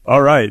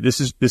 All right.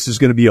 This is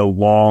going to be a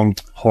long,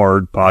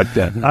 hard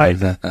podcast.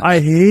 I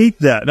hate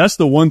that. That's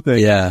the one thing.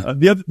 Yeah.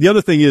 The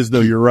other thing is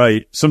though, you're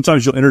right.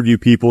 Sometimes you'll interview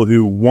people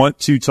who want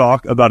to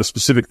talk about a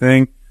specific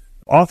thing.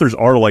 Authors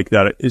are like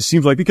that. It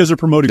seems like because they're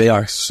promoting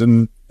books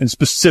and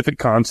specific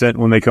content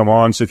when they come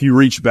on. So if you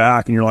reach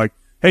back and you're like,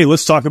 hey,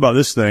 let's talk about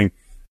this thing,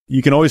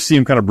 you can always see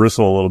them kind of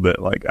bristle a little bit.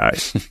 Like,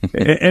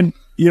 and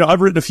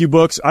I've written a few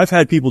books. I've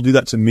had people do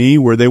that to me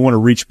where they want to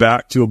reach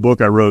back to a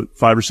book I wrote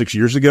 5 or 6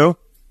 years ago.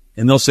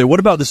 And they'll say, what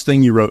about this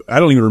thing you wrote? I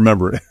don't even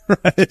remember it.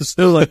 Right?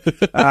 So like,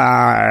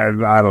 I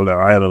don't know.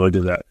 I haven't looked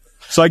at that.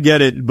 So I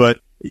get it. But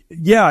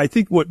yeah, I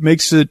think what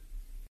makes it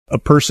a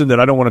person that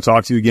I don't want to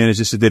talk to again is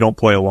just that they don't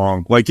play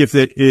along. Like if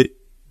they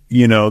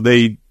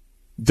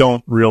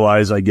don't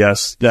realize, I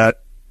guess,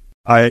 that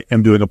I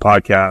am doing a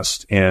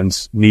podcast and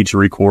need to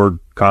record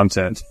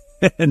content.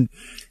 And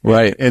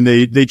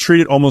they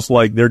treat it almost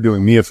like they're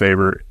doing me a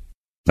favor.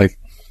 Like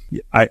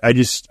I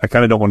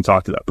kind of don't want to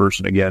talk to that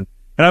person again.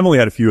 And I've only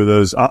had a few of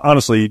those.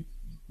 Honestly,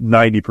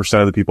 90%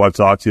 of the people I've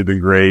talked to have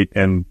been great,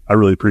 and I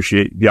really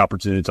appreciate the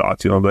opportunity to talk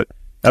to them. But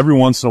every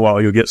once in a while,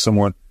 you'll get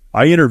someone.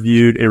 I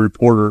interviewed a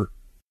reporter,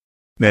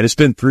 man, it's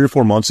been 3 or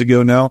 4 months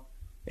ago now,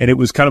 and it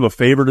was kind of a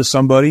favor to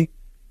somebody.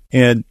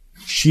 And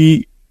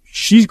she's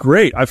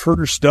great. I've heard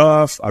her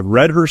stuff. I've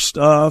read her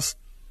stuff.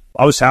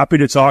 I was happy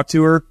to talk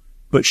to her,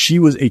 but she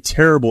was a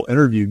terrible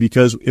interview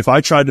because if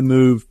I tried to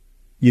move,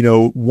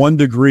 1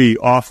 degree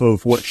off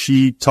of what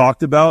she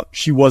talked about,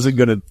 she wasn't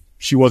going to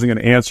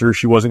answer.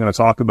 She wasn't going to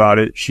talk about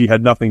it. She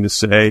had nothing to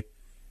say.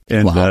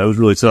 And it was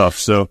really tough.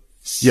 So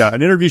yeah,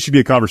 an interview should be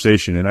a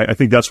conversation. And I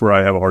think that's where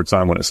I have a hard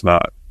time when it's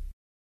not.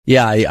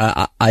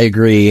 Yeah, I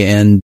agree.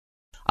 And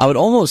I would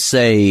almost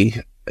say,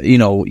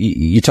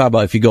 you talk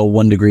about if you go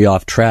 1 degree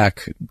off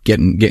track,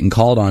 getting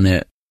called on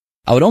it.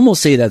 I would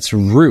almost say that's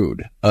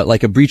rude,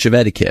 like a breach of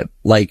etiquette.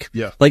 Like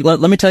let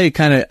me tell you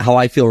kind of how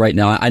I feel right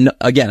now. I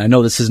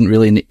know this isn't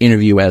really an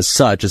interview as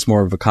such. It's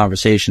more of a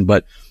conversation,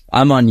 but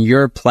I'm on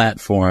your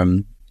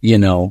platform.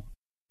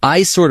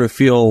 I sort of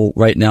feel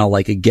right now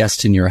like a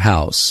guest in your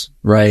house,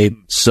 right?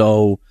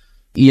 So,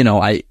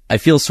 I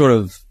feel sort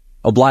of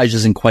obliged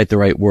isn't quite the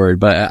right word,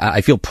 but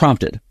I feel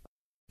prompted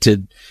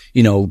to,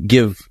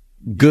 give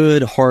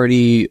good,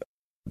 hearty,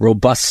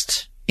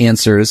 robust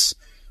answers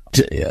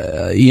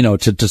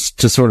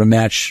to sort of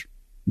match,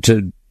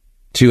 to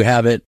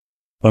have it,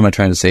 what am I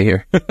trying to say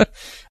here?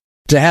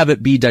 To have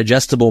it be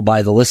digestible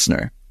by the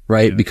listener,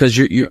 right? Yeah. Because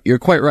you're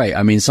quite right.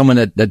 I mean, someone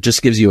that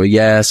just gives you a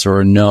yes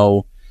or a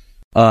no,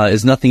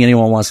 is nothing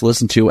anyone wants to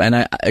listen to. And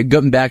I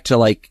going back to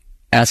like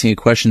asking a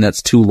question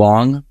that's too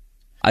long,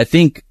 I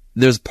think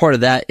there's part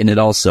of that in it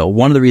also.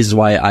 One of the reasons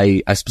why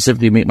I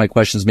specifically make my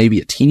questions maybe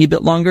a teeny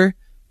bit longer,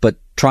 but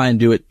try and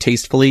do it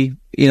tastefully,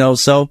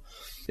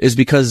 is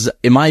because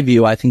in my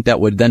view, I think that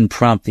would then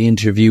prompt the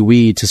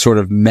interviewee to sort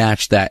of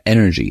match that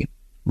energy,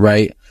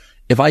 right?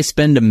 If I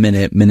spend a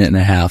minute and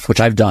a half, which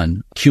I've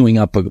done, queuing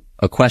up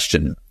a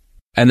question,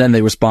 and then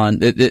they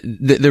respond,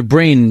 their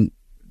brain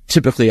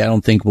typically, I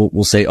don't think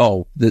will say,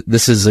 oh,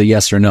 this is a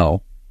yes or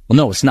no. Well,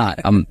 no, it's not.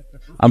 I'm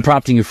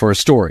prompting you for a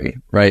story,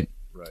 right?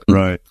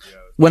 Right.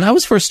 When I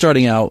was first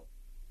starting out,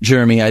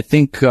 Jeremy, I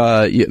think,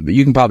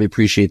 you can probably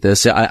appreciate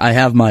this. I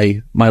have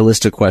my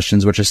list of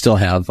questions, which I still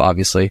have,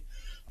 obviously.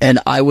 And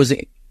I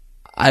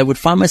would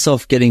find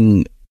myself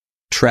getting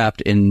trapped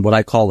in what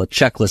I call a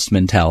checklist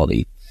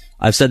mentality.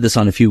 I've said this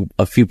on a few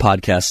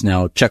podcasts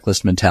now,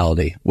 checklist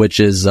mentality, which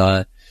is,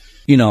 I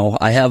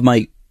have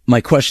my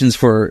questions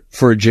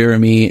for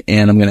Jeremy,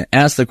 and I'm going to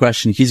ask the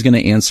question. He's going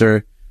to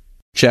answer.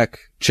 Check,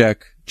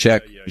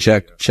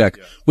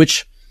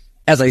 which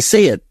as I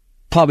say it,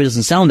 probably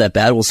doesn't sound that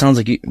bad. Well,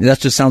 that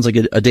just sounds like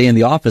a day in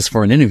the office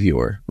for an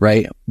interviewer,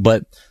 right?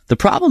 But the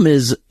problem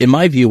is, in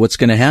my view, what's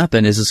going to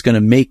happen is it's going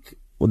to make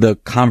the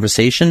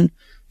conversation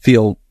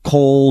feel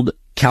cold,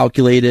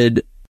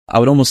 calculated. I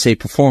would almost say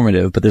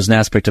performative, but there's an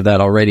aspect of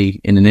that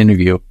already in an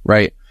interview,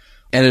 right?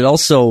 And it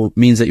also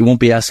means that you won't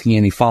be asking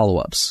any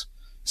follow-ups.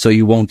 So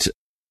you won't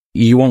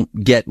you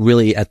won't get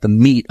really at the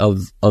meat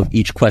of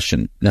each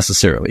question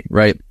necessarily,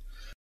 right?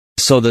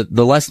 So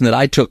the lesson that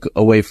I took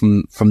away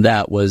from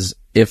that was,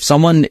 if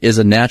someone is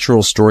a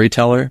natural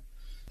storyteller,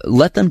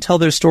 let them tell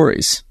their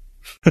stories.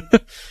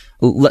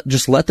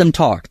 Just let them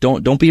talk.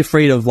 Don't be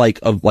afraid of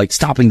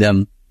stopping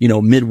them,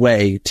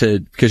 midway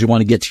because you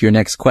want to get to your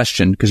next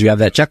question, because you have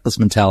that checklist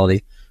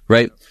mentality,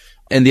 right?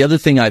 And the other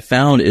thing I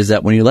found is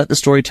that when you let the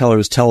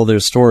storytellers tell their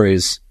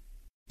stories,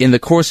 in the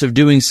course of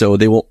doing so,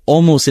 they will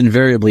almost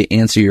invariably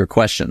answer your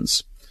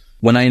questions.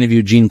 When I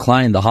interviewed Gene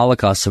Klein, the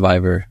Holocaust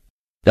survivor,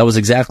 that was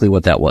exactly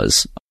what that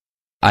was.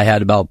 I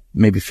had about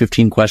maybe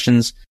 15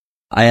 questions.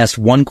 I asked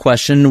one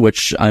question,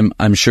 which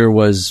I'm sure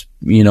was,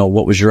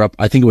 what was your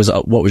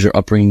what was your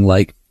upbringing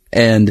like?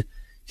 And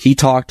he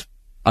talked,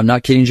 I'm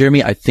not kidding,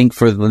 Jeremy, I think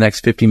for the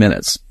next 50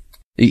 minutes.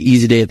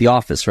 Easy day at the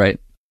office, right?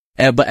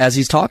 But as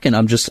he's talking,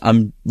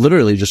 I'm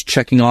literally just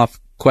checking off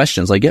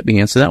questions. Like, yep, he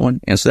answered that one,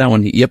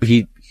 Yep,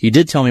 he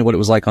did tell me what it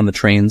was like on the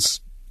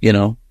trains,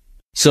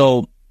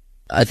 So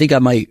I think I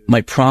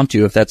might prompt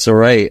you, if that's all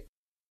right.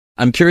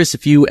 I'm curious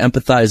if you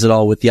empathize at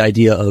all with the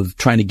idea of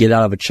trying to get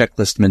out of a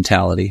checklist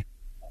mentality.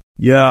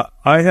 Yeah,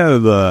 I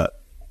have,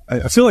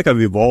 I feel like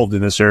I've evolved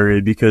in this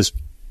area, because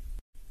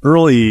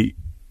early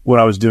when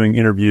I was doing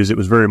interviews, it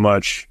was very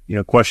much,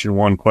 question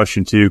 1,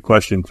 question 2,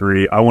 question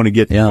 3. I want to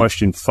get to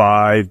question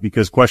 5,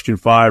 because question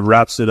 5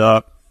 wraps it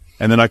up,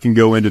 and then I can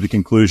go into the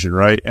conclusion,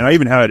 right? And I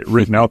even had it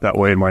written out that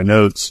way in my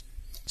notes.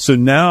 So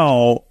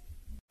now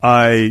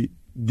I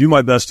do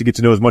my best to get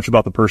to know as much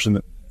about the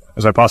person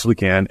as I possibly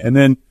can. And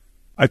then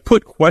I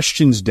put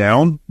questions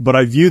down, but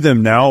I view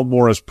them now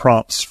more as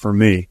prompts for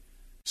me.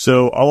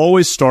 So I'll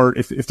always start,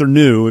 if they're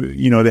new,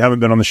 they haven't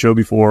been on the show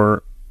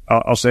before,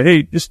 I'll say,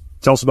 hey, just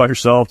tell us about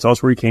yourself, tell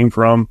us where you came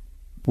from,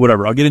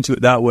 whatever. I'll get into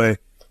it that way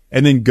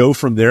and then go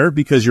from there,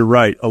 because you're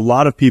right. A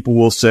lot of people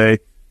will say,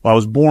 well, I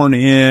was born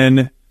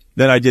in,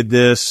 then I did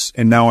this,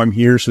 and now I'm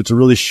here. So it's a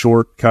really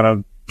short kind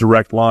of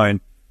direct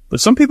line. But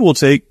some people will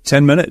take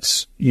 10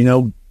 minutes,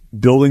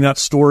 building that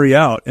story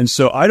out. And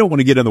so I don't want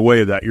to get in the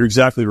way of that. You're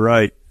exactly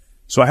right.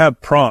 So I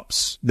have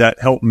prompts that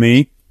help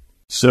me.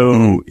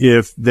 So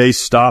if they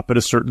stop at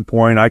a certain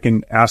point, I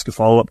can ask a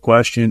follow-up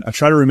question. I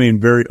try to remain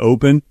very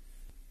open,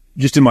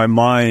 just in my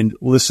mind,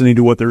 listening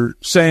to what they're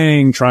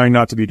saying, trying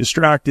not to be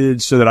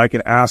distracted, so that I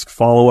can ask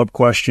follow-up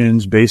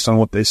questions based on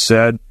what they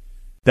said.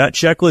 That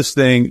checklist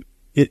thing,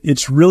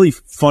 it's really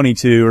funny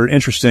too, or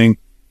interesting.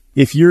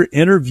 If you're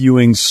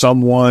interviewing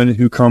someone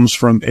who comes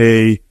from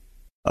a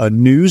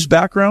news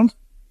background,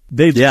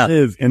 they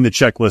live in the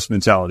checklist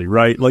mentality,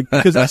 right? Like,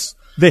 because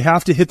they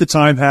have to hit the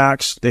time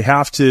hacks. They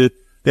have to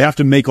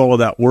make all of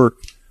that work.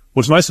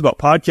 What's nice about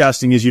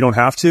podcasting is you don't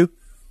have to.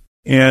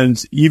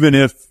 And even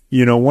if,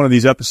 one of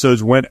these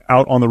episodes went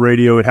out on the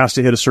radio, it has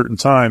to hit a certain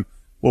time.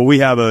 Well, we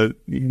have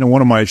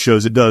one of my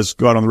shows, it does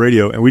go out on the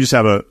radio, and we just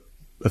have a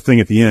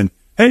thing at the end.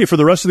 Hey, for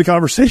the rest of the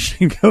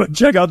conversation, go and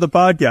check out the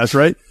podcast,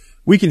 right?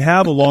 We can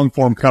have a long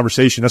form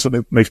conversation. That's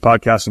what makes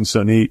podcasting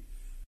so neat,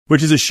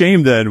 which is a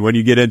shame then when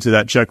you get into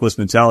that checklist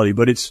mentality.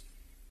 But it's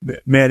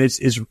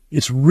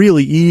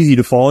really easy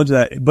to fall into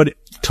that. But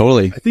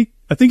totally,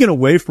 I think in a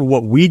way, for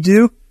what we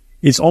do,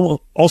 it's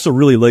also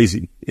really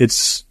lazy.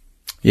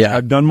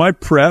 I've done my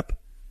prep,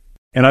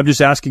 and I'm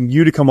just asking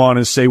you to come on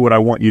and say what I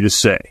want you to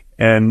say,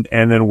 and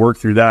then work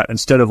through that,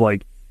 instead of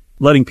like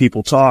letting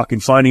people talk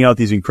and finding out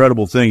these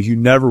incredible things you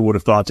never would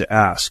have thought to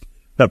ask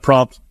that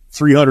prompt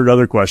 300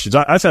 other questions.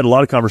 I've had a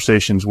lot of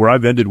conversations where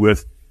I've ended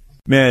with,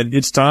 man,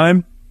 it's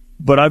time,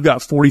 but I've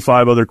got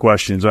 45 other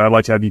questions. I'd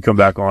like to have you come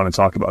back on and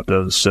talk about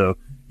those. So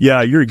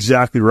yeah, you're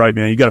exactly right,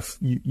 man.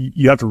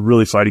 You have to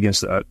really fight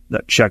against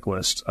that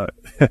checklist.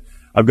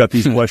 I've got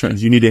these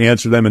questions. You need to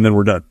answer them, and then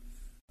we're done.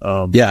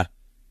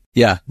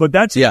 Yeah. But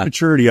that's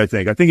maturity, I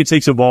think. I think it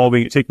takes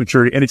evolving, it takes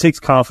maturity, and it takes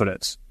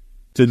confidence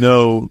to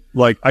know,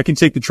 like, I can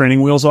take the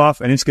training wheels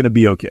off and it's going to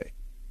be okay.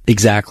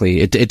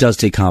 Exactly. It does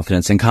take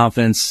confidence, and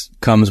confidence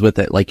comes with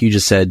it, like you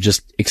just said,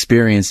 just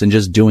experience and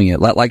just doing it.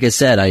 Like I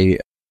said,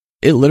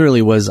 it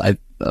literally was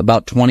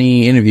about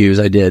 20 interviews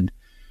I did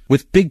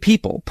with big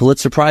people,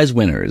 Pulitzer Prize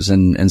winners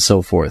and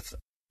so forth.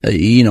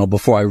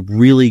 Before I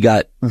really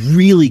got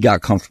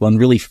comfortable and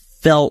really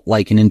felt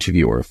like an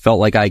interviewer, felt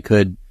like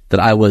that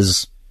I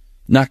was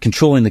not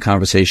controlling the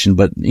conversation,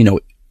 but,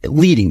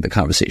 leading the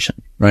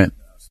conversation. Right.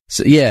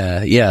 So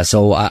yeah.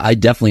 So I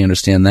definitely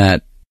understand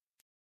that.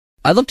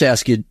 I'd love to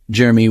ask you,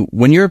 Jeremy,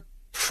 when you're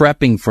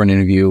prepping for an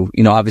interview,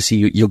 obviously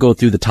you'll go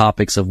through the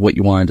topics of what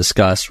you want to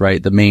discuss,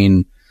 right? The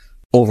main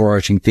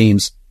overarching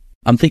themes.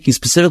 I'm thinking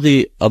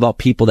specifically about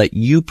people that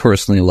you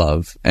personally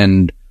love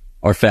and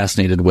are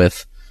fascinated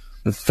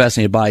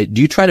by.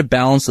 Do you try to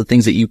balance the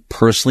things that you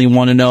personally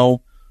want to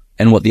know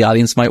and what the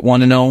audience might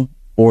want to know?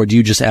 Or do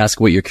you just ask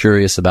what you're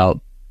curious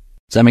about?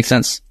 Does that make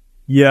sense?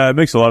 Yeah, it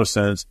makes a lot of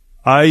sense.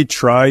 I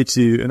try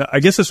to, and I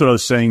guess that's what I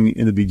was saying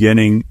in the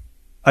beginning.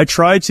 I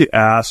try to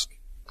ask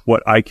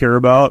what I care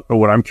about or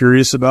what I'm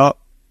curious about,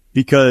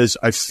 because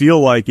I feel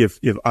like if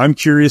I'm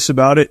curious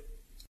about it,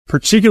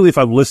 particularly if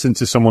I've listened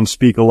to someone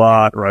speak a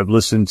lot, or I've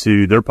listened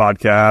to their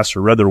podcast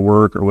or read their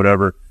work or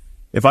whatever,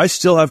 If I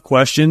still have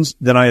questions,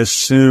 then I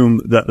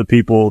assume that the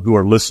people who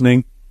are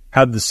listening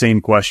have the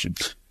same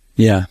questions.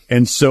 Yeah.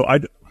 And so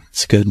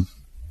it's good.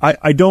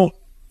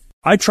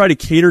 I try to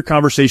cater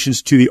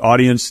conversations to the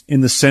audience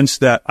in the sense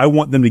that I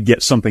want them to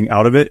get something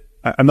out of it.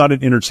 I'm not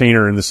an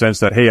entertainer in the sense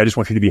that, hey, I just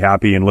want you to be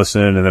happy and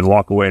listen and then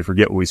walk away and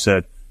forget what we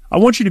said. I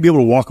want you to be able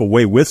to walk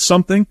away with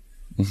something.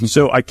 Mm-hmm.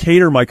 So I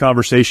cater my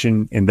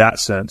conversation in that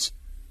sense.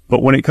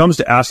 But when it comes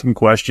to asking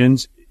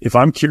questions, if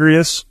I'm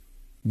curious,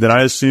 then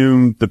I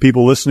assume the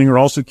people listening are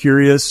also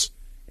curious.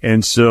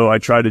 And so I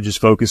try to just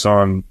focus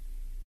on,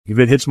 if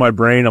it hits my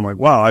brain, I'm like,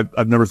 wow,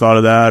 I've never thought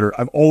of that, or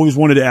I've always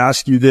wanted to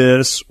ask you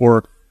this,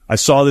 or I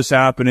saw this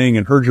happening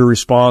and heard your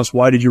response.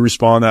 Why did you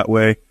respond that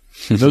way?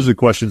 Those are the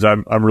questions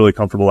I'm really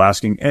comfortable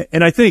asking.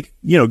 And I think,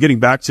 getting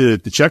back to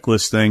the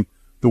checklist thing,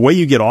 the way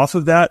you get off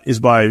of that is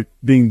by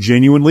being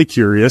genuinely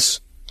curious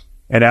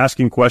and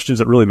asking questions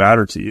that really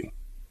matter to you.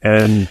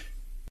 And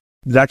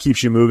that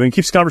keeps you moving,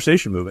 keeps the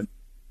conversation moving.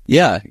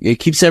 Yeah, it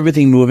keeps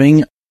everything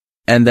moving.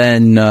 And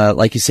then,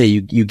 like you say,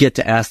 you get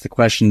to ask the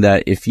question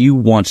that if you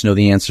want to know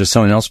the answer,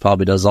 someone else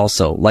probably does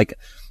also. Like,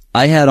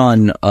 I had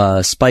on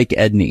Spike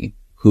Edney,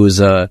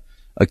 who's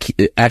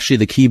actually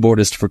the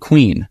keyboardist for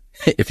Queen,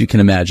 if you can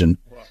imagine.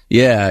 Wow.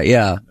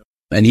 Yeah.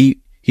 And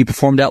he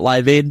performed at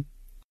Live Aid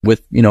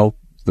with, the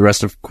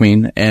rest of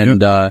Queen,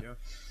 and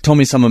told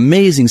me some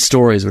amazing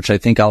stories, which I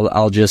think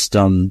I'll just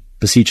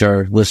beseech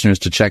our listeners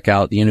to check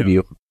out the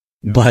interview.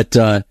 Yeah.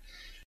 But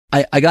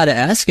I got to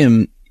ask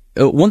him,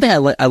 one thing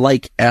I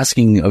like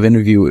asking of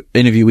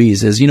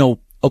interviewees is,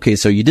 okay,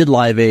 so you did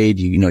Live Aid,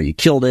 you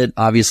killed it,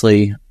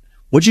 obviously.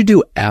 What'd you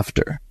do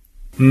after?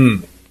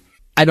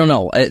 I don't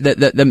know.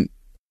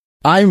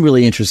 I'm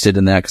really interested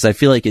in that because I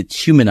feel like it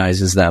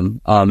humanizes them.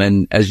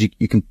 And as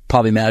you can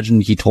probably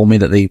imagine, he told me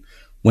that they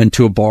went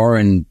to a bar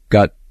and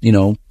got,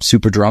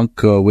 super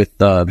drunk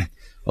with a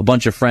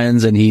bunch of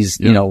friends, and he's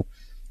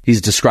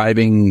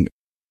describing,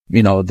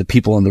 the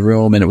people in the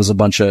room, and it was a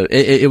bunch of,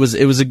 it was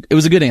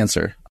a good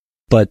answer.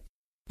 But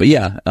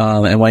yeah,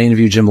 and when I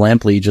interviewed Jim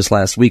Lampley just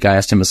last week, I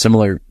asked him a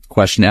similar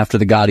question after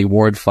the Gotti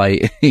Ward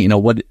fight.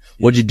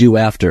 What'd you do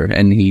after?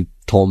 And he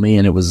told me,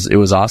 and it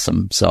was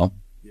awesome. So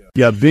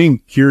yeah, being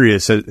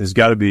curious has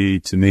got to be,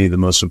 to me, the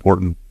most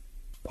important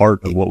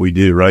part of what we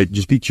do, right?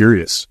 Just be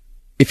curious.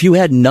 If you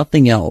had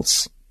nothing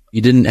else,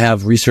 you didn't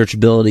have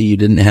researchability, you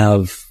didn't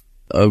have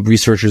a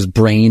researcher's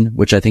brain,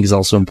 which I think is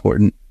also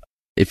important.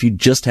 If you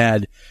just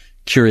had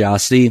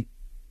curiosity,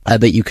 I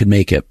bet you could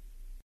make it.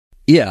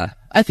 Yeah,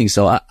 I think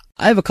so. I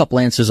have a couple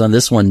answers on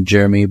this one,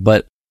 Jeremy,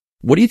 but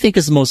what do you think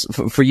is the most,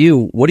 for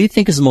you, what do you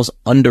think is the most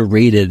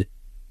underrated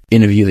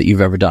interview that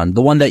you've ever done?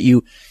 The one that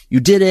you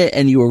did it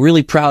and you were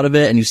really proud of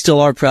it and you still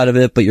are proud of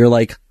it, but you're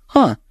like,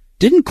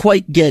 didn't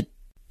quite get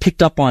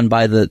picked up on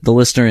by the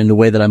listener in the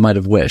way that I might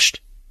have wished.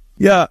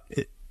 Yeah,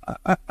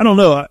 I don't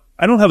know.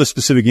 I don't have a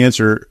specific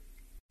answer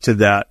to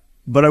that,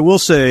 but I will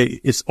say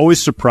it's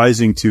always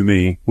surprising to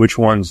me which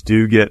ones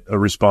do get a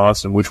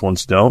response and which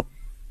ones don't.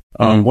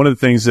 One of the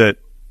things that,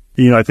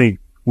 I think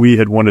we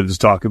had wanted to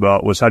talk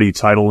about was how do you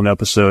title an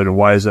episode and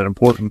why is that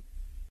important?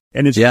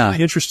 And it's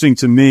really interesting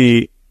to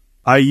me.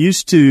 I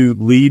used to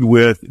lead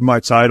with my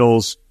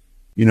titles,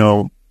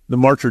 the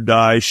March or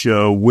Die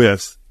show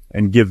with,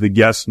 and give the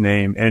guest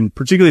name. And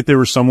particularly if there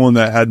was someone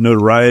that had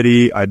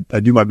notoriety, I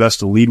do my best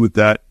to lead with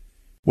that.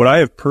 What I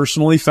have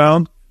personally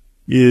found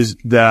is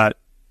that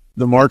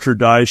the March or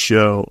Die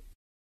show,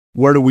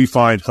 where do we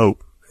find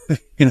hope?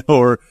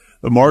 Or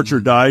the March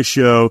or Die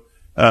show,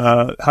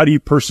 how do you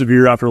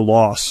persevere after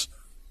loss?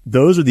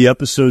 Those are the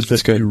episodes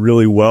that do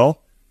really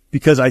well,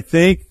 because I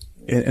think,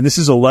 and this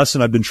is a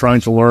lesson I've been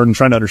trying to learn and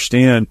trying to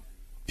understand,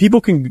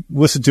 people can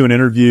listen to an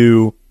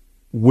interview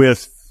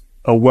with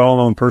a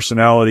well-known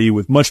personality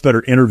with much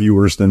better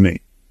interviewers than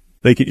me.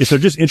 They can, if they're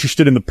just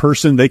interested in the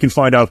person, they can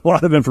find out a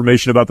lot of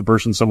information about the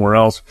person somewhere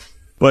else.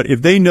 But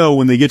if they know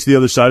when they get to the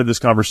other side of this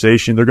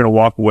conversation, they're going to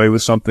walk away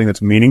with something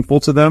that's meaningful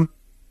to them,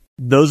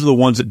 those are the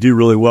ones that do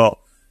really well.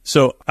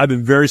 So I've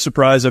been very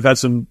surprised. I've had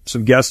some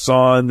guests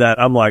on that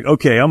I'm like,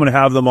 okay, I'm going to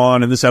have them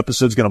on and this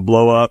episode's going to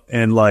blow up,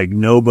 and like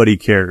nobody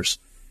cares.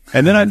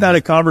 And then I've had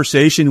a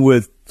conversation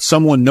with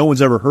someone no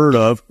one's ever heard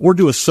of, or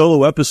do a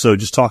solo episode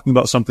just talking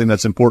about something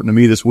that's important to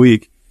me this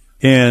week.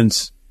 And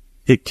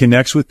it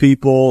connects with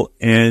people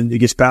and it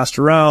gets passed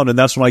around. And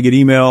that's when I get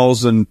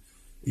emails and,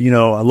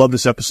 I love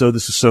this episode.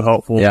 This is so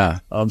helpful. Yeah.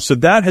 So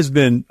that has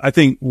been, I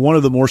think, one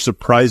of the more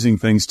surprising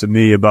things to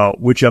me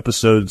about which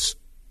episodes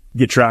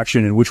get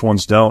traction and which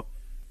ones don't.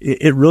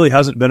 It really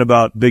hasn't been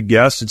about big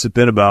guests. It's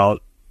been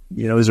about,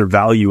 is there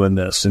value in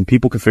this? And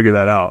people can figure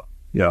that out.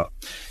 Yeah.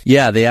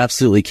 Yeah, they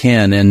absolutely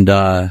can. And,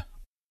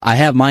 I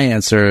have my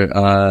answer,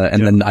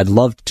 and then I'd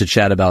love to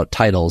chat about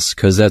titles,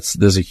 because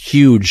there's a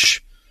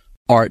huge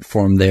art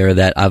form there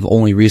that I've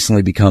only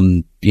recently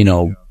become,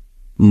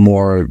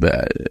 more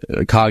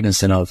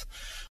cognizant of.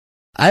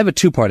 I have a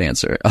two-part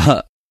answer.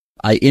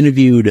 I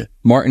interviewed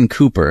Martin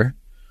Cooper,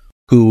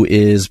 who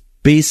is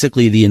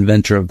basically the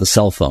inventor of the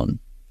cell phone.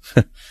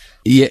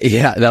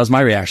 Yeah, that was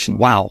my reaction.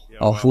 Wow. Yeah,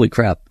 wow. Holy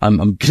crap. I'm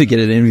going to get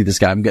an interview with this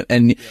guy.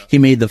 And he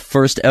made the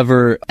first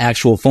ever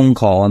actual phone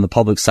call on the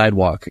public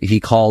sidewalk. He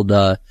called,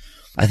 I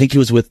think he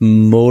was with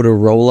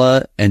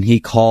Motorola, and he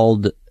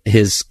called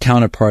his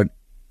counterpart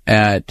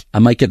at, I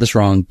might get this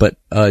wrong, but,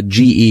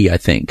 GE, I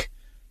think,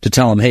 to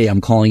tell him, hey, I'm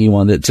calling you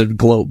on to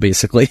gloat,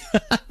 basically.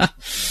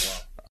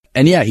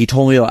 And yeah, he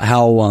told me about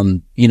how,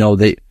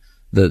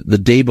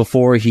 the day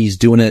before he's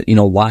doing it,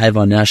 live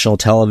on national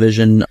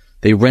television,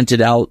 they rented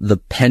out the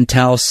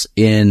penthouse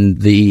in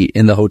the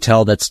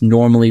hotel that's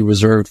normally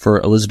reserved for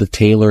Elizabeth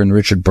Taylor and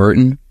Richard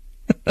Burton.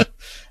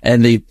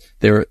 And they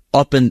were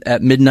up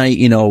at midnight,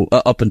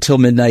 up until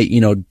midnight,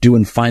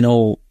 doing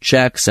final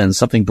checks, and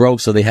something broke.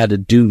 So they had to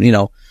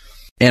do,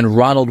 and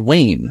Ronald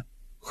Wayne,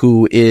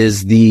 who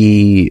is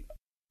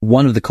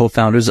one of the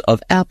co-founders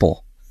of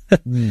Apple,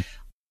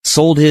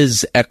 sold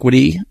his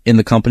equity in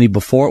the company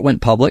before it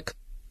went public.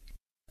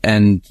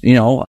 And,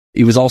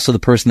 he was also the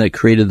person that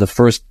created the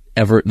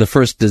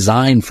first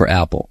design for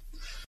Apple,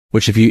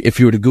 which if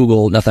you were to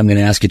Google, nothing I'm going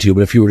to ask you to,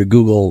 but if you were to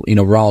Google,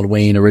 Ronald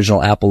Wayne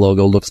original Apple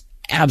logo, looks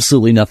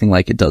absolutely nothing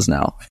like it does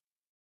now.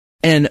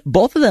 And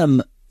both of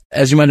them,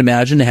 as you might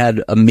imagine,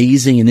 had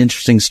amazing and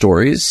interesting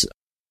stories.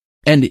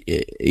 And,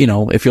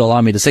 if you'll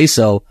allow me to say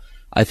so,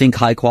 I think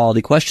high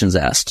quality questions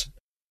asked.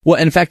 Well,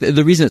 in fact,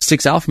 the reason it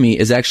sticks out for me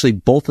is actually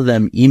both of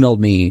them emailed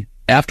me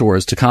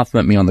afterwards to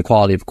compliment me on the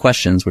quality of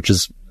questions, which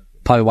is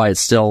probably why it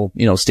still,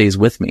 stays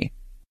with me.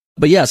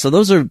 But yeah, so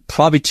those are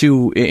probably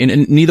two,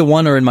 and neither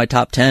one are in my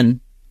top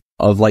 10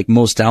 of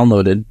most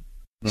downloaded.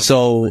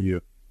 So,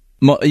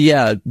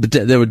 yeah, but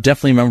they were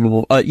definitely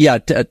memorable.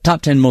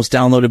 Top 10 most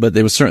downloaded, but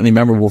they were certainly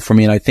memorable for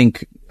me. And I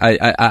think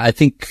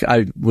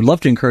I would love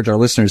to encourage our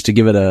listeners to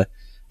give it a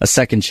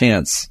second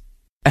chance.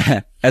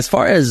 As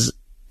far as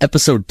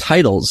episode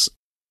titles,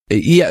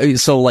 yeah,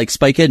 so like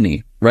Spike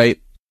Edney,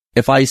 right?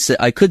 If I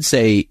could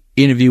say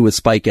interview with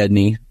Spike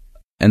Edney,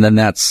 and then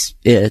that's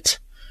it.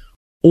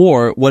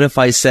 Or what if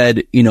I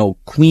said,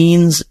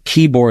 Queen's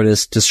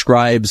keyboardist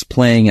describes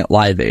playing at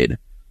Live Aid?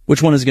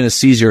 Which one is going to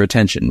seize your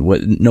attention?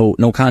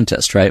 No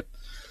contest, right?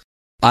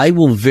 I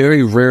will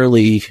very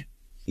rarely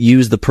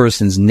use the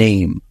person's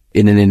name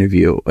in an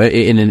interview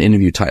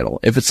title.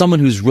 If it's someone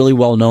who's really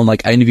well known,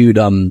 like I interviewed,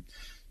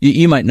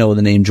 you might know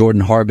the name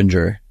Jordan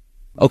Harbinger.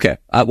 Okay.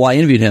 I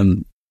interviewed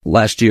him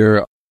last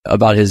year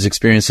about his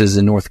experiences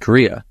in North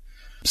Korea.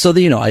 So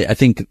I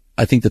think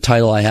the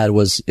title I had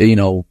was,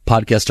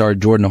 podcast star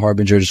Jordan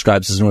Harbinger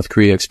describes his North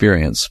Korea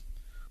experience.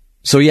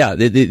 So yeah,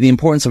 the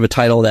importance of a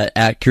title that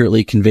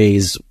accurately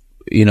conveys,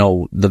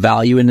 the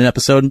value in an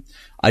episode.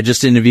 I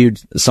just interviewed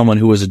someone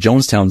who was a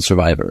Jonestown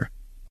survivor.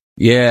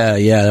 Yeah,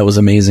 that was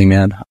amazing,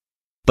 man.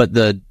 But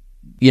the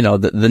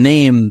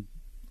name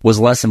was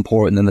less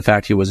important than the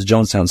fact he was a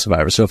Jonestown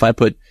survivor. So if I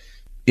put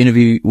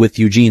interview with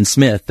Eugene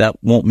Smith, that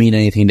won't mean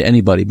anything to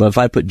anybody. But if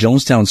I put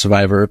Jonestown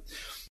survivor,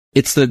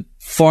 it's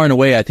far and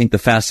away, I think, the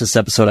fastest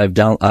episode I've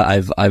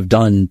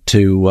done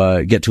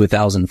to get to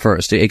 1,000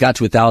 first. It got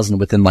to 1,000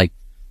 within like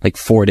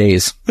 4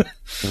 days.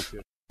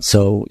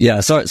 So yeah,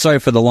 sorry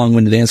for the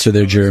long-winded answer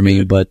there,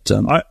 Jeremy. But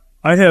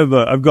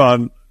I've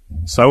gone.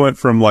 So I went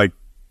from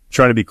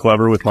trying to be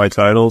clever with my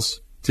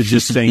titles to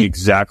just saying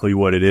exactly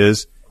what it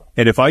is.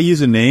 And if I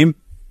use a name,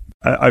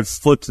 I've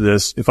flipped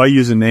this. If I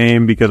use a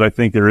name because I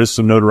think there is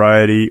some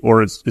notoriety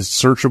or it's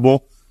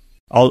searchable,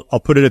 I'll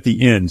put it at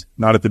the end,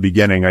 not at the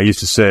beginning. I used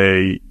to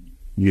say,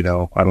 I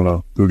don't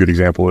know who a good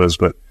example is,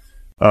 but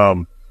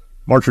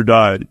March or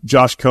Die,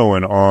 Josh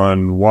Cohen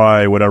on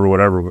why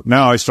whatever.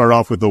 Now I start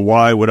off with the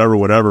why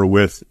whatever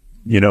with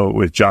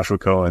Joshua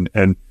Cohen.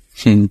 And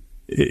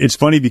it's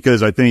funny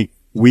because I think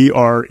we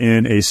are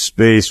in a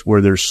space where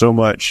there's so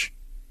much.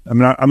 I'm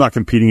not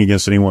competing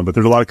against anyone, but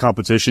there's a lot of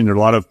competition. There's a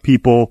lot of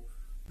people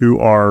who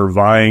are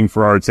vying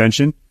for our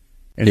attention,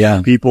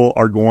 and people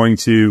are going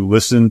to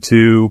listen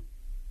to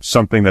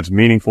something that's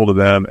meaningful to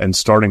them, and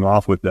starting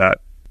off with that.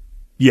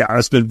 Yeah,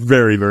 that's been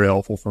very, very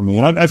helpful for me.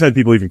 And I've had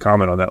people even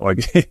comment on that.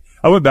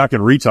 I went back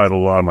and retitled a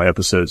lot of my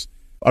episodes.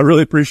 I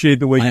really appreciate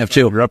the way you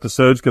title your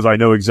episodes, because I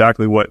know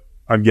exactly what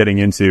I'm getting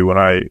into when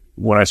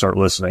I start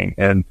listening.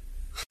 And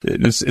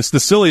it's the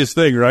silliest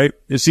thing, right?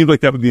 It seems like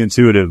that would be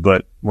intuitive,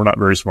 but we're not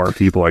very smart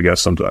people, I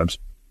guess, sometimes.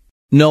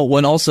 No,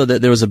 when also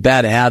that there was a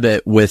bad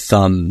habit with,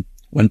 when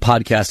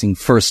podcasting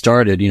first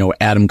started,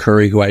 Adam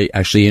Curry, who I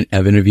actually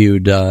have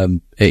interviewed, Adam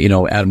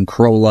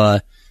Carolla,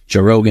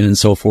 Joe Rogan and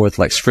so forth,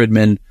 Lex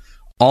Fridman,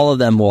 all of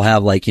them will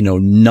have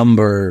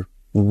number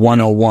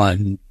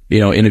 101,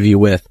 interview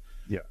with.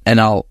 Yeah. And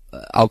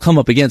I'll come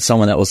up against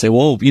someone that will say,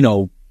 well,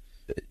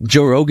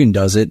 Joe Rogan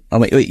does it.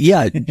 I'm like,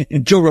 yeah,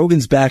 Joe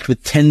Rogan's backed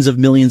with tens of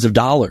millions of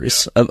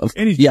dollars.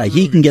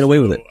 He can get away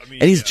with it.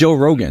 And he's Joe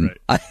Rogan.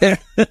 Right.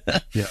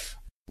 Yeah.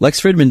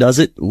 Lex Fridman does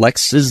it.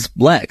 Lex is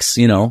Lex,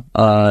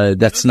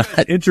 that's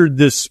not entered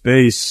this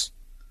space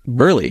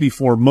early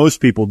before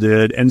most people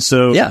did. And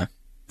so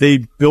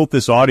they built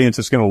this audience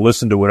that's going to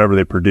listen to whatever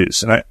they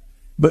produce. And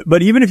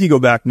but even if you go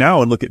back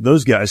now and look at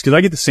those guys, because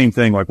I get the same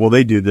thing,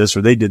 they do this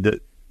or they did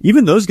that.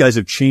 Even those guys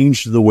have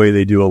changed the way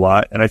they do a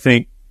lot. And I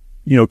think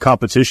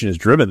competition has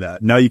driven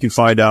that. Now you can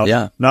find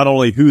out not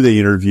only who they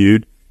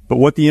interviewed, but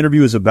what the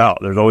interview is about.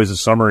 There's always a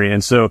summary.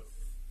 And so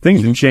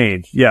things have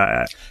changed.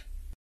 Yeah.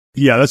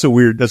 Yeah. That's a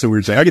weird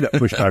thing. I get that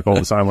pushback all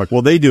the time. Like,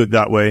 well, they do it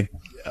that way.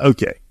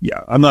 Okay.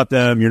 Yeah. I'm not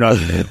them. You're not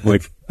them.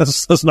 Like,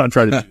 let's not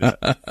try to do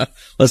that.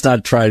 Let's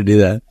not try to do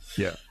that.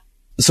 Yeah.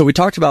 So we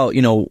talked about,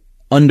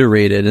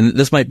 underrated, and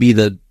this might be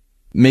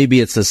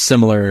maybe it's a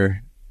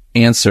similar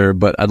answer,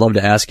 but I'd love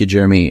to ask you,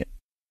 Jeremy,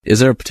 is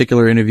there a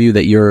particular interview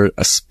that you're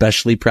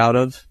especially proud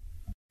of?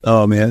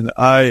 Oh man,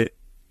 I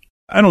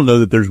don't know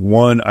that there's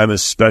one I'm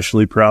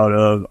especially proud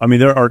of. I mean,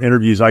 there are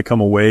interviews I come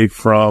away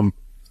from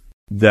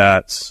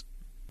that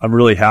I'm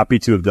really happy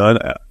to have done.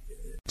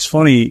 It's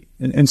funny,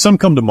 and some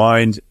come to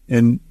mind,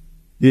 and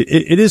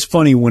it is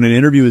funny when an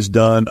interview is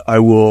done, I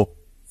will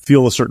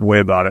feel a certain way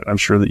about it. I'm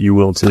sure that you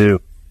will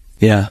too.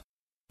 Yeah.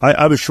 I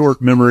have a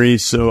short memory,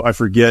 so I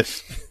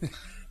forget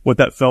what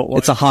that felt like.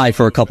 It's a high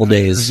for a couple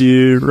days.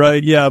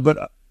 Right. Yeah.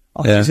 But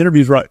these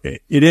interviews, right,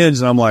 it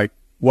ends and I'm like,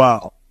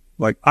 wow,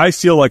 like I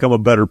feel like I'm a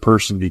better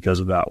person because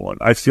of that one.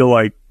 I feel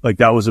like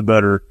that was a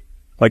better,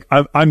 like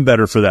I'm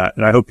better for that.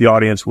 And I hope the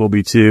audience will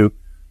be too.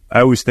 I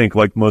always think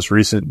like most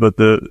recent, but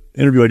the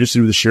interview I just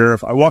did with the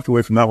sheriff, I walked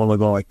away from that one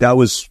going like, that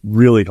was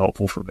really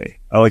helpful for me.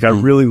 I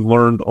really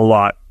learned a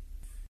lot.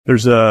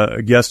 There's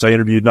a guest I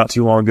interviewed not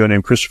too long ago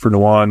named Christopher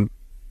Nolan.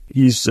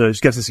 He's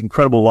got this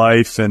incredible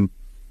life, and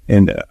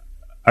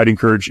I'd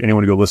encourage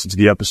anyone to go listen to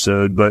the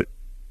episode. But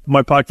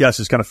my podcast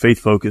is kind of faith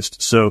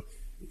focused, so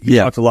he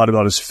talked a lot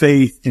about his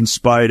faith in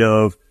spite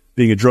of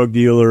being a drug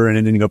dealer and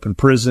ending up in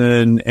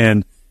prison,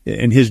 and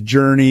his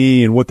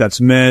journey and what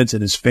that's meant,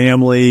 and his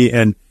family,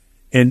 and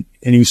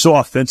he was so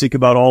authentic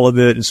about all of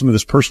it and some of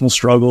his personal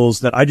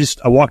struggles that I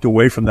walked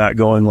away from that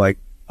going like,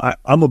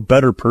 I'm a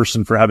better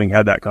person for having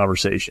had that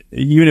conversation.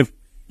 Even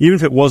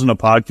if it wasn't a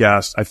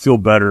podcast, I feel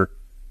better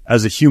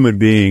as a human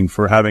being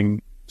for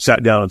having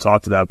sat down and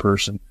talked to that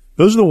person.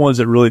 Those are the ones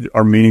that really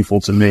are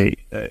meaningful to me.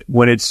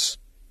 When it's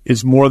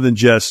more than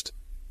just,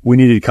 we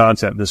needed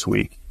content this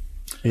week.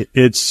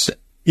 It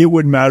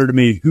wouldn't matter to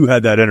me who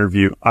had that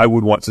interview. I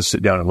would want to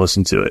sit down and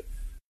listen to it.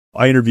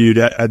 I had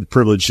the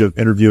privilege of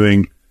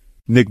interviewing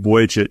Nick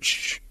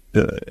Vujicic.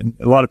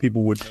 A lot of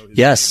people would know his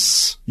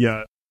name.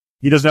 Yeah.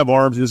 He doesn't have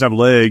arms. He doesn't have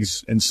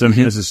legs. And so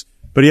he has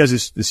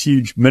this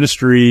huge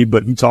ministry,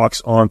 but he talks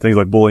on things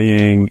like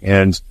bullying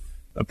and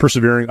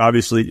persevering,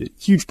 obviously,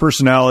 huge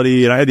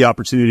personality. And I had the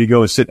opportunity to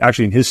go and sit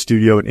actually in his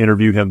studio and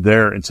interview him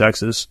there in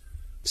Texas.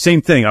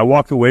 Same thing. I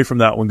walked away from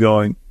that one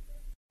going,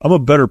 I'm a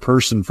better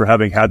person for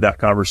having had that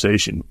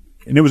conversation.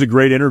 And it was a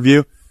great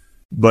interview,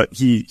 but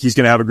he's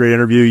going to have a great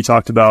interview. He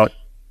talked about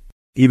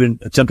even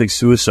attempting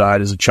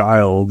suicide as a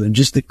child and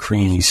just the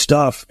crazy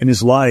stuff in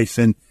his life.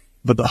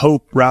 But the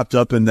hope wrapped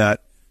up in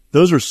that.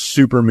 Those are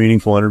super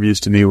meaningful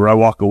interviews to me where I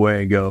walk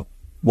away and go,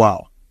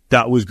 wow,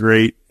 that was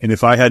great. And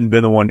if I hadn't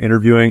been the one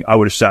interviewing, I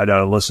would have sat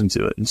down and listened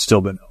to it and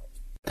still been helped.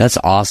 That's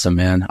awesome,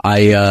 man.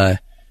 I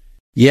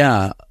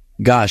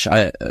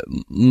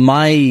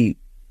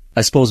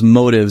suppose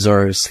motives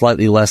are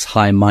slightly less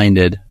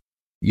high-minded.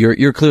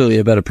 You're clearly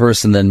a better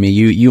person than me.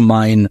 You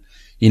mine,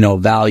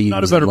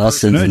 values and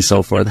lessons and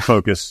so forth.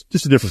 Focus.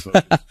 Just a different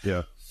focus.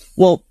 Yeah.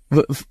 Well,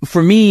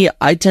 for me,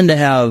 I tend to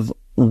have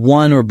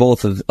one or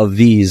both of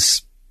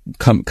these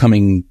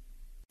coming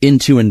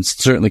into and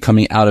certainly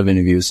coming out of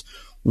interviews.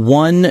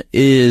 One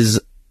is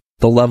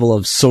the level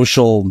of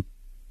social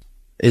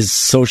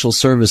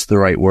service the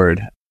right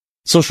word?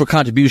 Social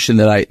contribution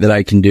that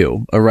I can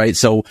do. All right.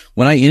 So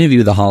when I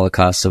interview the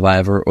Holocaust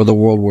survivor or the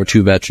World War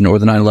II veteran or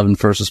the 9/11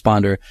 first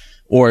responder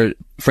or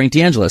Frank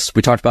DeAngelis,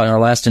 we talked about in our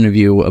last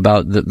interview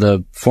about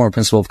the former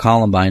principal of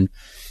Columbine,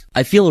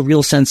 I feel a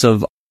real sense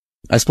of,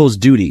 I suppose,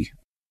 duty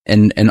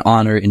and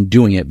honor in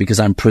doing it because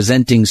I'm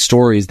presenting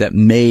stories that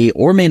may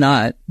or may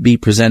not be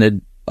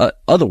presented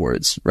other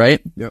words,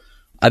 right? Yep.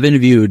 I've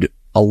interviewed,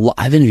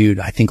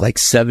 I think like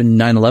 7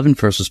 9/11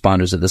 first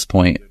responders at this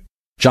point.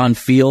 John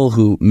Feel,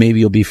 who maybe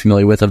you'll be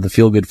familiar with, of the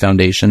Feel Good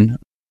Foundation,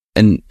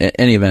 in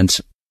any event.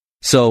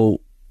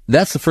 So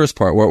that's the first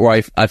part where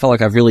I felt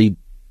like I've really,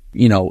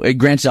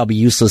 granted I'll be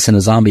useless in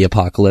a zombie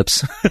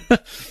apocalypse,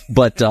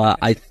 but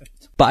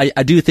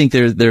I do think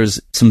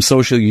there's some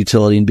social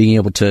utility in being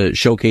able to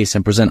showcase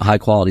and present high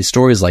quality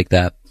stories like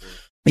that.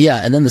 Yeah.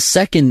 And then the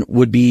second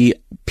would be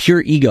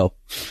pure ego.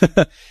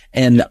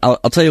 And I'll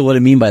tell you what I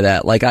mean by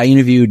that. Like I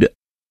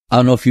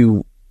don't know if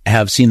you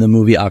have seen the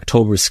movie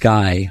October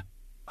Sky.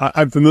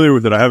 I'm familiar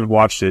with it. I haven't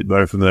watched it, but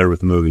I'm familiar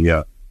with the movie.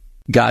 Yeah.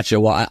 Gotcha.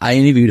 Well, I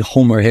interviewed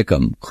Homer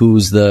Hickam,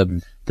 who's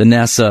the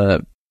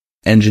NASA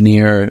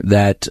engineer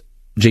that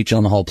Jake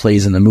Gyllenhaal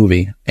plays in the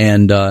movie.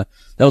 And, that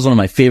was one of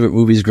my favorite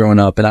movies growing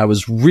up. And I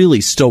was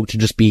really stoked to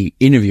just be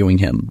interviewing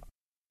him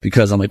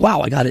because I'm like,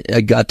 wow, I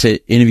got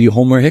to interview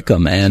Homer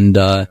Hickam.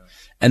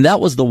 And that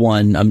was the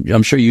one,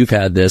 I'm sure you've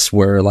had this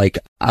where like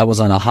I was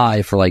on a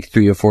high for like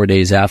 3 or 4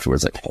 days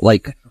afterwards.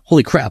 Like,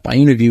 holy crap, I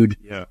interviewed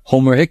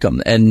Homer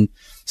Hickam. And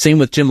same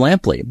with Jim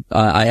Lampley.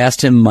 I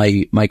asked him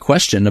my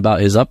question about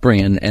his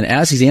upbringing, and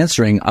as he's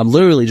answering, I'm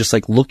literally just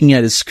like looking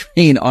at his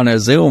screen on a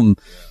Zoom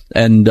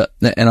And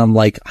I'm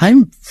like,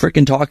 I'm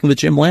freaking talking with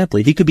Jim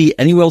Lampley. He could be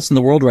anywhere else in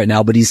the world right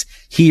now, but he's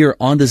here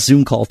on this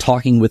Zoom call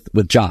talking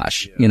with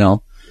Josh, you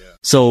know?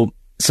 Yeah.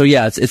 So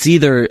yeah, it's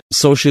either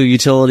social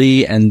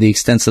utility and the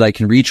extent that I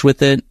can reach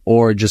with it,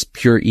 or just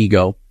pure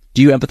ego.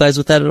 Do you empathize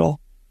with that at all?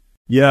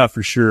 Yeah,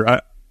 for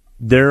sure.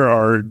 There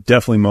are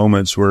definitely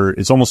moments where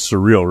it's almost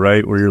surreal,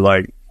 right? Where you're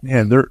like,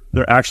 man,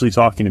 they're actually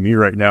talking to me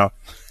right now.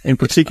 And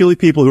particularly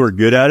people who are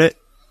good at it,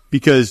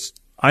 because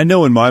I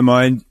know in my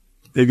mind,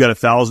 they've got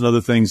 1,000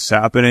 other things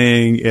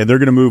happening and they're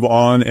going to move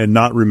on and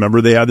not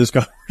remember they had this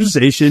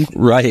conversation.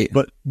 Right.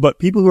 But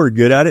people who are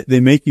good at it, they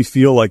make you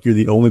feel like you're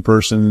the only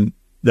person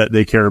that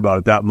they care about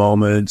at that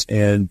moment.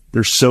 And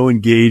they're so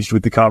engaged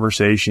with the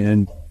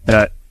conversation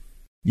that,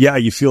 yeah,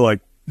 you feel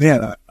like,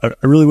 man, I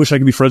really wish I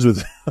could be friends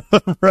with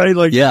them. Right?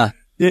 Like, yeah,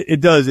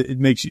 it does. It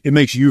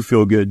makes you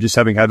feel good just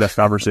having had that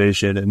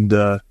conversation.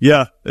 And,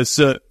 yeah, it's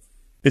a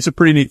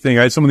pretty neat thing.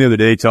 I had someone the other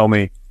day tell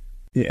me,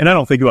 and I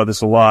don't think about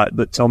this a lot,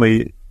 but tell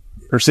me,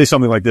 or say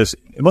something like this: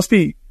 it must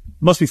be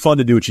fun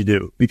to do what you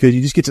do, because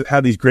you just get to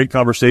have these great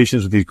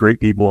conversations with these great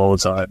people all the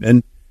time.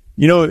 And,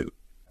 you know,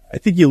 I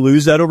think you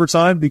lose that over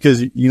time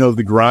because, you know,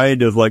 the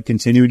grind of like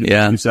continuing to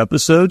produce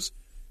episodes,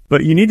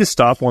 but you need to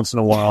stop once in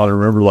a while and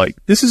remember, like,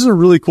 this is a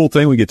really cool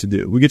thing we get to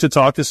do. We get to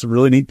talk to some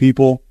really neat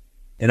people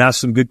and ask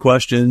some good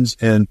questions.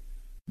 And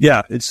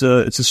yeah, it's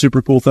a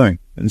super cool thing.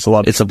 And it's a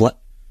lot of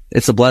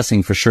it's a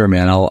blessing for sure,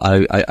 man.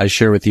 I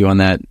share with you on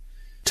that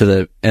to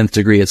the nth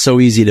degree. It's so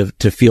easy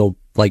to feel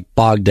like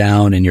bogged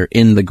down, and you're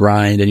in the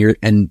grind,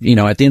 and you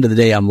know, at the end of the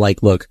day, I'm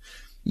like, look,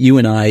 you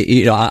and I,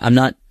 you know, I'm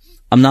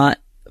not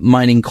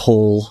mining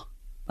coal,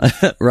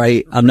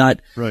 right? I'm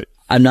not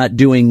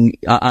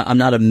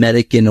a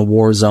medic in a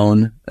war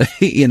zone,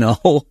 you know.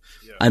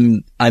 Yeah.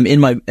 I'm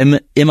in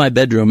my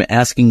bedroom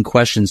asking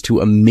questions to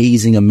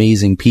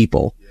amazing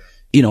people. Yeah.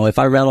 You know, if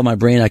I rattle my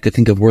brain, I could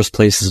think of worse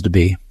places to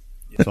be.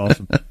 That's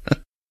awesome.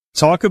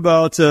 Talk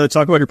about your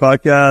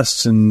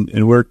podcasts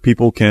and where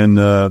people can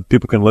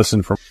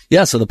listen from.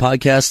 Yeah. So the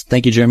podcast,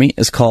 thank you, Jeremy,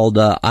 is called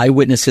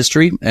Eyewitness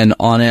History. And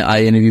on it,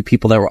 I interview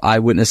people that were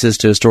eyewitnesses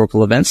to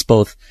historical events,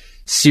 both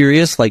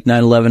serious, like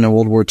 9/11 and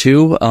World War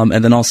II, and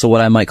then also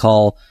what I might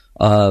call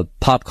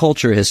pop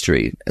culture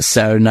history,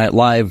 Saturday Night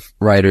Live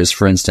writers,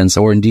 for instance,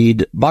 or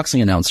indeed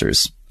boxing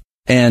announcers.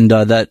 And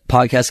that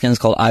podcast again is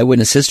called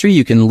Eyewitness History.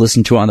 You can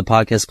listen to it on the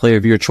podcast player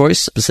of your choice,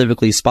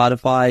 specifically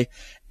Spotify,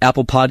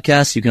 Apple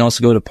Podcasts. You can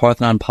also go to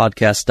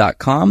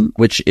parthenonpodcast.com,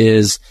 which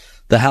is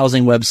the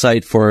housing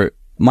website for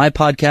my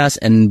podcast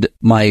and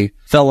my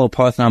fellow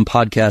Parthenon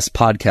Podcast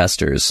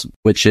podcasters,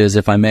 which is,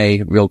 if I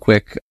may, real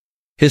quick,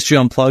 History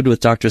Unplugged with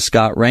Dr.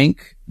 Scott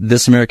Rank,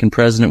 This American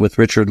President with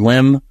Richard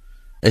Lim,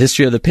 A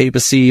History of the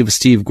Papacy with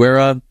Steve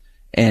Guerra,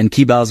 and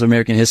Key Battles of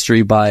American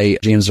History by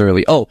James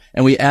Early. Oh,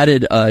 and we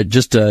added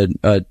just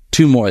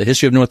two more, The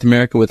History of North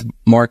America with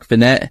Mark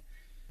Vinette,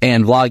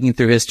 and Vlogging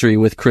Through History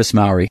with Chris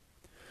Mowry.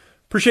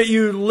 Appreciate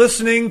you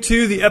listening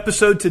to the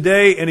episode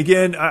today. And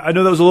again, I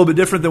know that was a little bit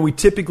different than we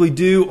typically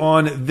do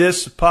on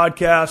this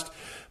podcast,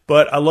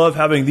 but I love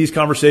having these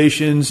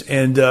conversations.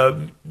 And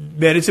man,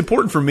 it's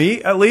important for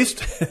me, at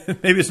least.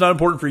 Maybe it's not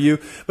important for you,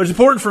 but it's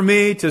important for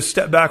me to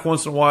step back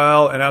once in a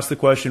while and ask the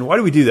question, why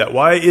do we do that?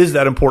 Why is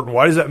that important?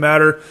 Why does that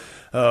matter?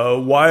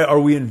 Why are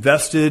we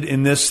invested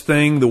in this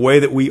thing the way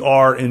that we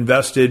are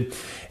invested?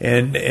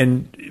 And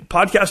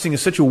podcasting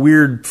is such a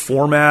weird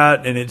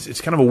format, and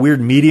it's kind of a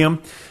weird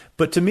medium.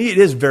 But to me, it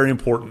is very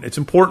important. It's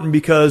important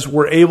because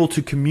we're able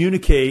to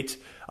communicate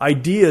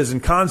ideas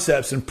and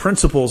concepts and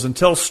principles and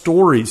tell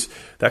stories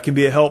that can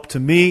be a help to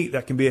me,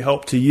 that can be a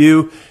help to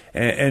you,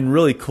 and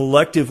really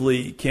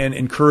collectively can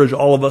encourage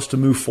all of us to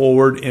move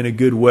forward in a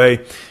good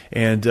way.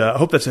 And I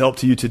hope that's a help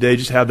to you today.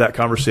 Just have that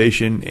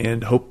conversation,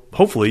 and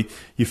hopefully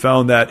you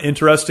found that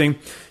interesting.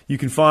 You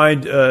can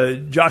find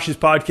Josh's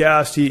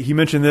podcast. He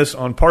mentioned this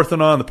on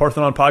Parthenon, the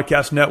Parthenon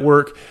Podcast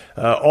Network.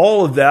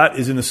 All of that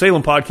is in the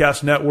Salem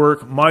Podcast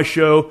Network. My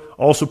show,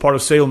 also part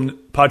of Salem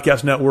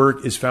Podcast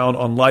Network, is found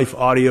on Life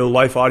Audio,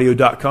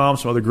 lifeaudio.com.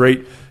 Some other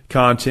great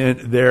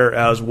content there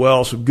as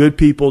well. So good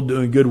people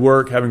doing good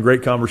work, having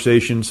great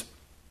conversations.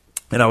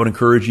 And I would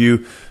encourage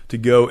you to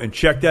go and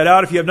check that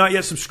out. If you have not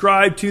yet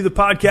subscribed to the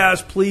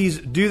podcast, please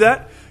do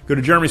that. Go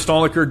to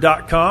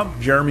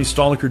jeremystolniker.com,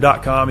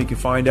 jeremystolniker.com. You can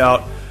find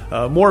out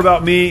more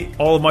about me.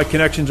 All of my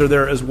connections are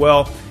there as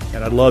well,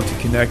 and I'd love to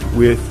connect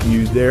with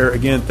you there.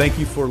 Again, thank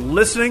you for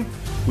listening.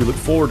 We look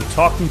forward to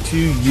talking to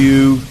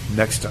you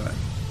next time.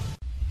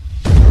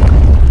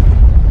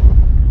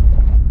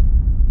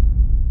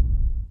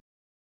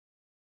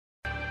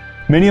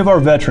 Many of our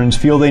veterans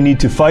feel they need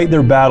to fight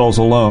their battles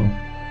alone.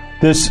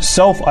 This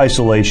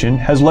self-isolation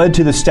has led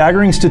to the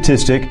staggering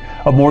statistic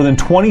of more than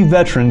 20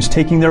 veterans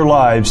taking their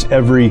lives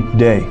every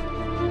day.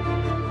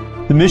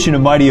 The mission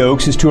of Mighty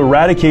Oaks is to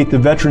eradicate the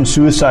veteran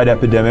suicide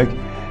epidemic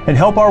and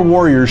help our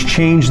warriors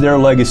change their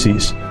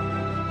legacies.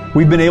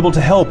 We've been able to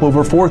help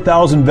over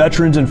 4,000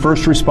 veterans and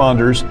first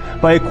responders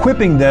by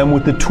equipping them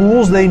with the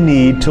tools they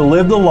need to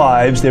live the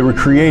lives they were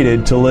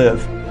created to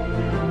live.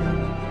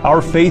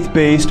 Our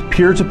faith-based,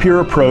 peer-to-peer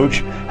approach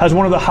has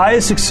one of the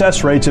highest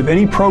success rates of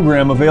any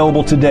program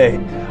available today,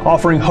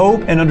 offering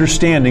hope and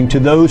understanding to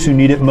those who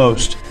need it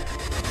most.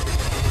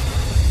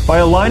 By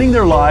aligning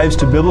their lives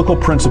to biblical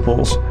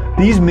principles,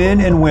 these men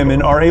and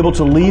women are able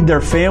to lead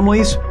their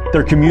families,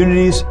 their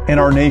communities, and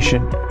our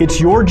nation. It's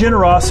your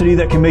generosity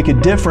that can make a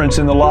difference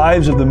in the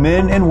lives of the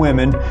men and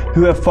women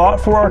who have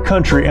fought for our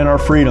country and our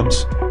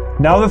freedoms.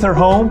 Now that they're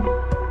home,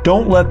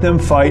 don't let them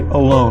fight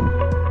alone.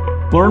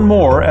 Learn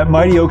more at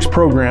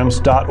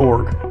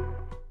mightyoaksprograms.org.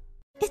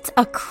 It's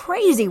a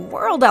crazy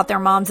world out there,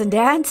 moms and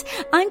dads.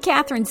 I'm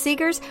Catherine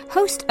Seegers,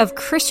 host of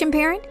Christian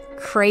Parent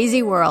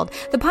Crazy World,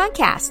 the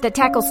podcast that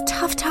tackles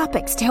tough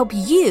topics to help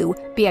you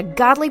be a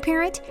godly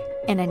parent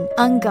in an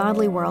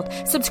ungodly world.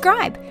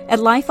 Subscribe at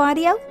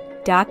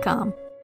lifeaudio.com.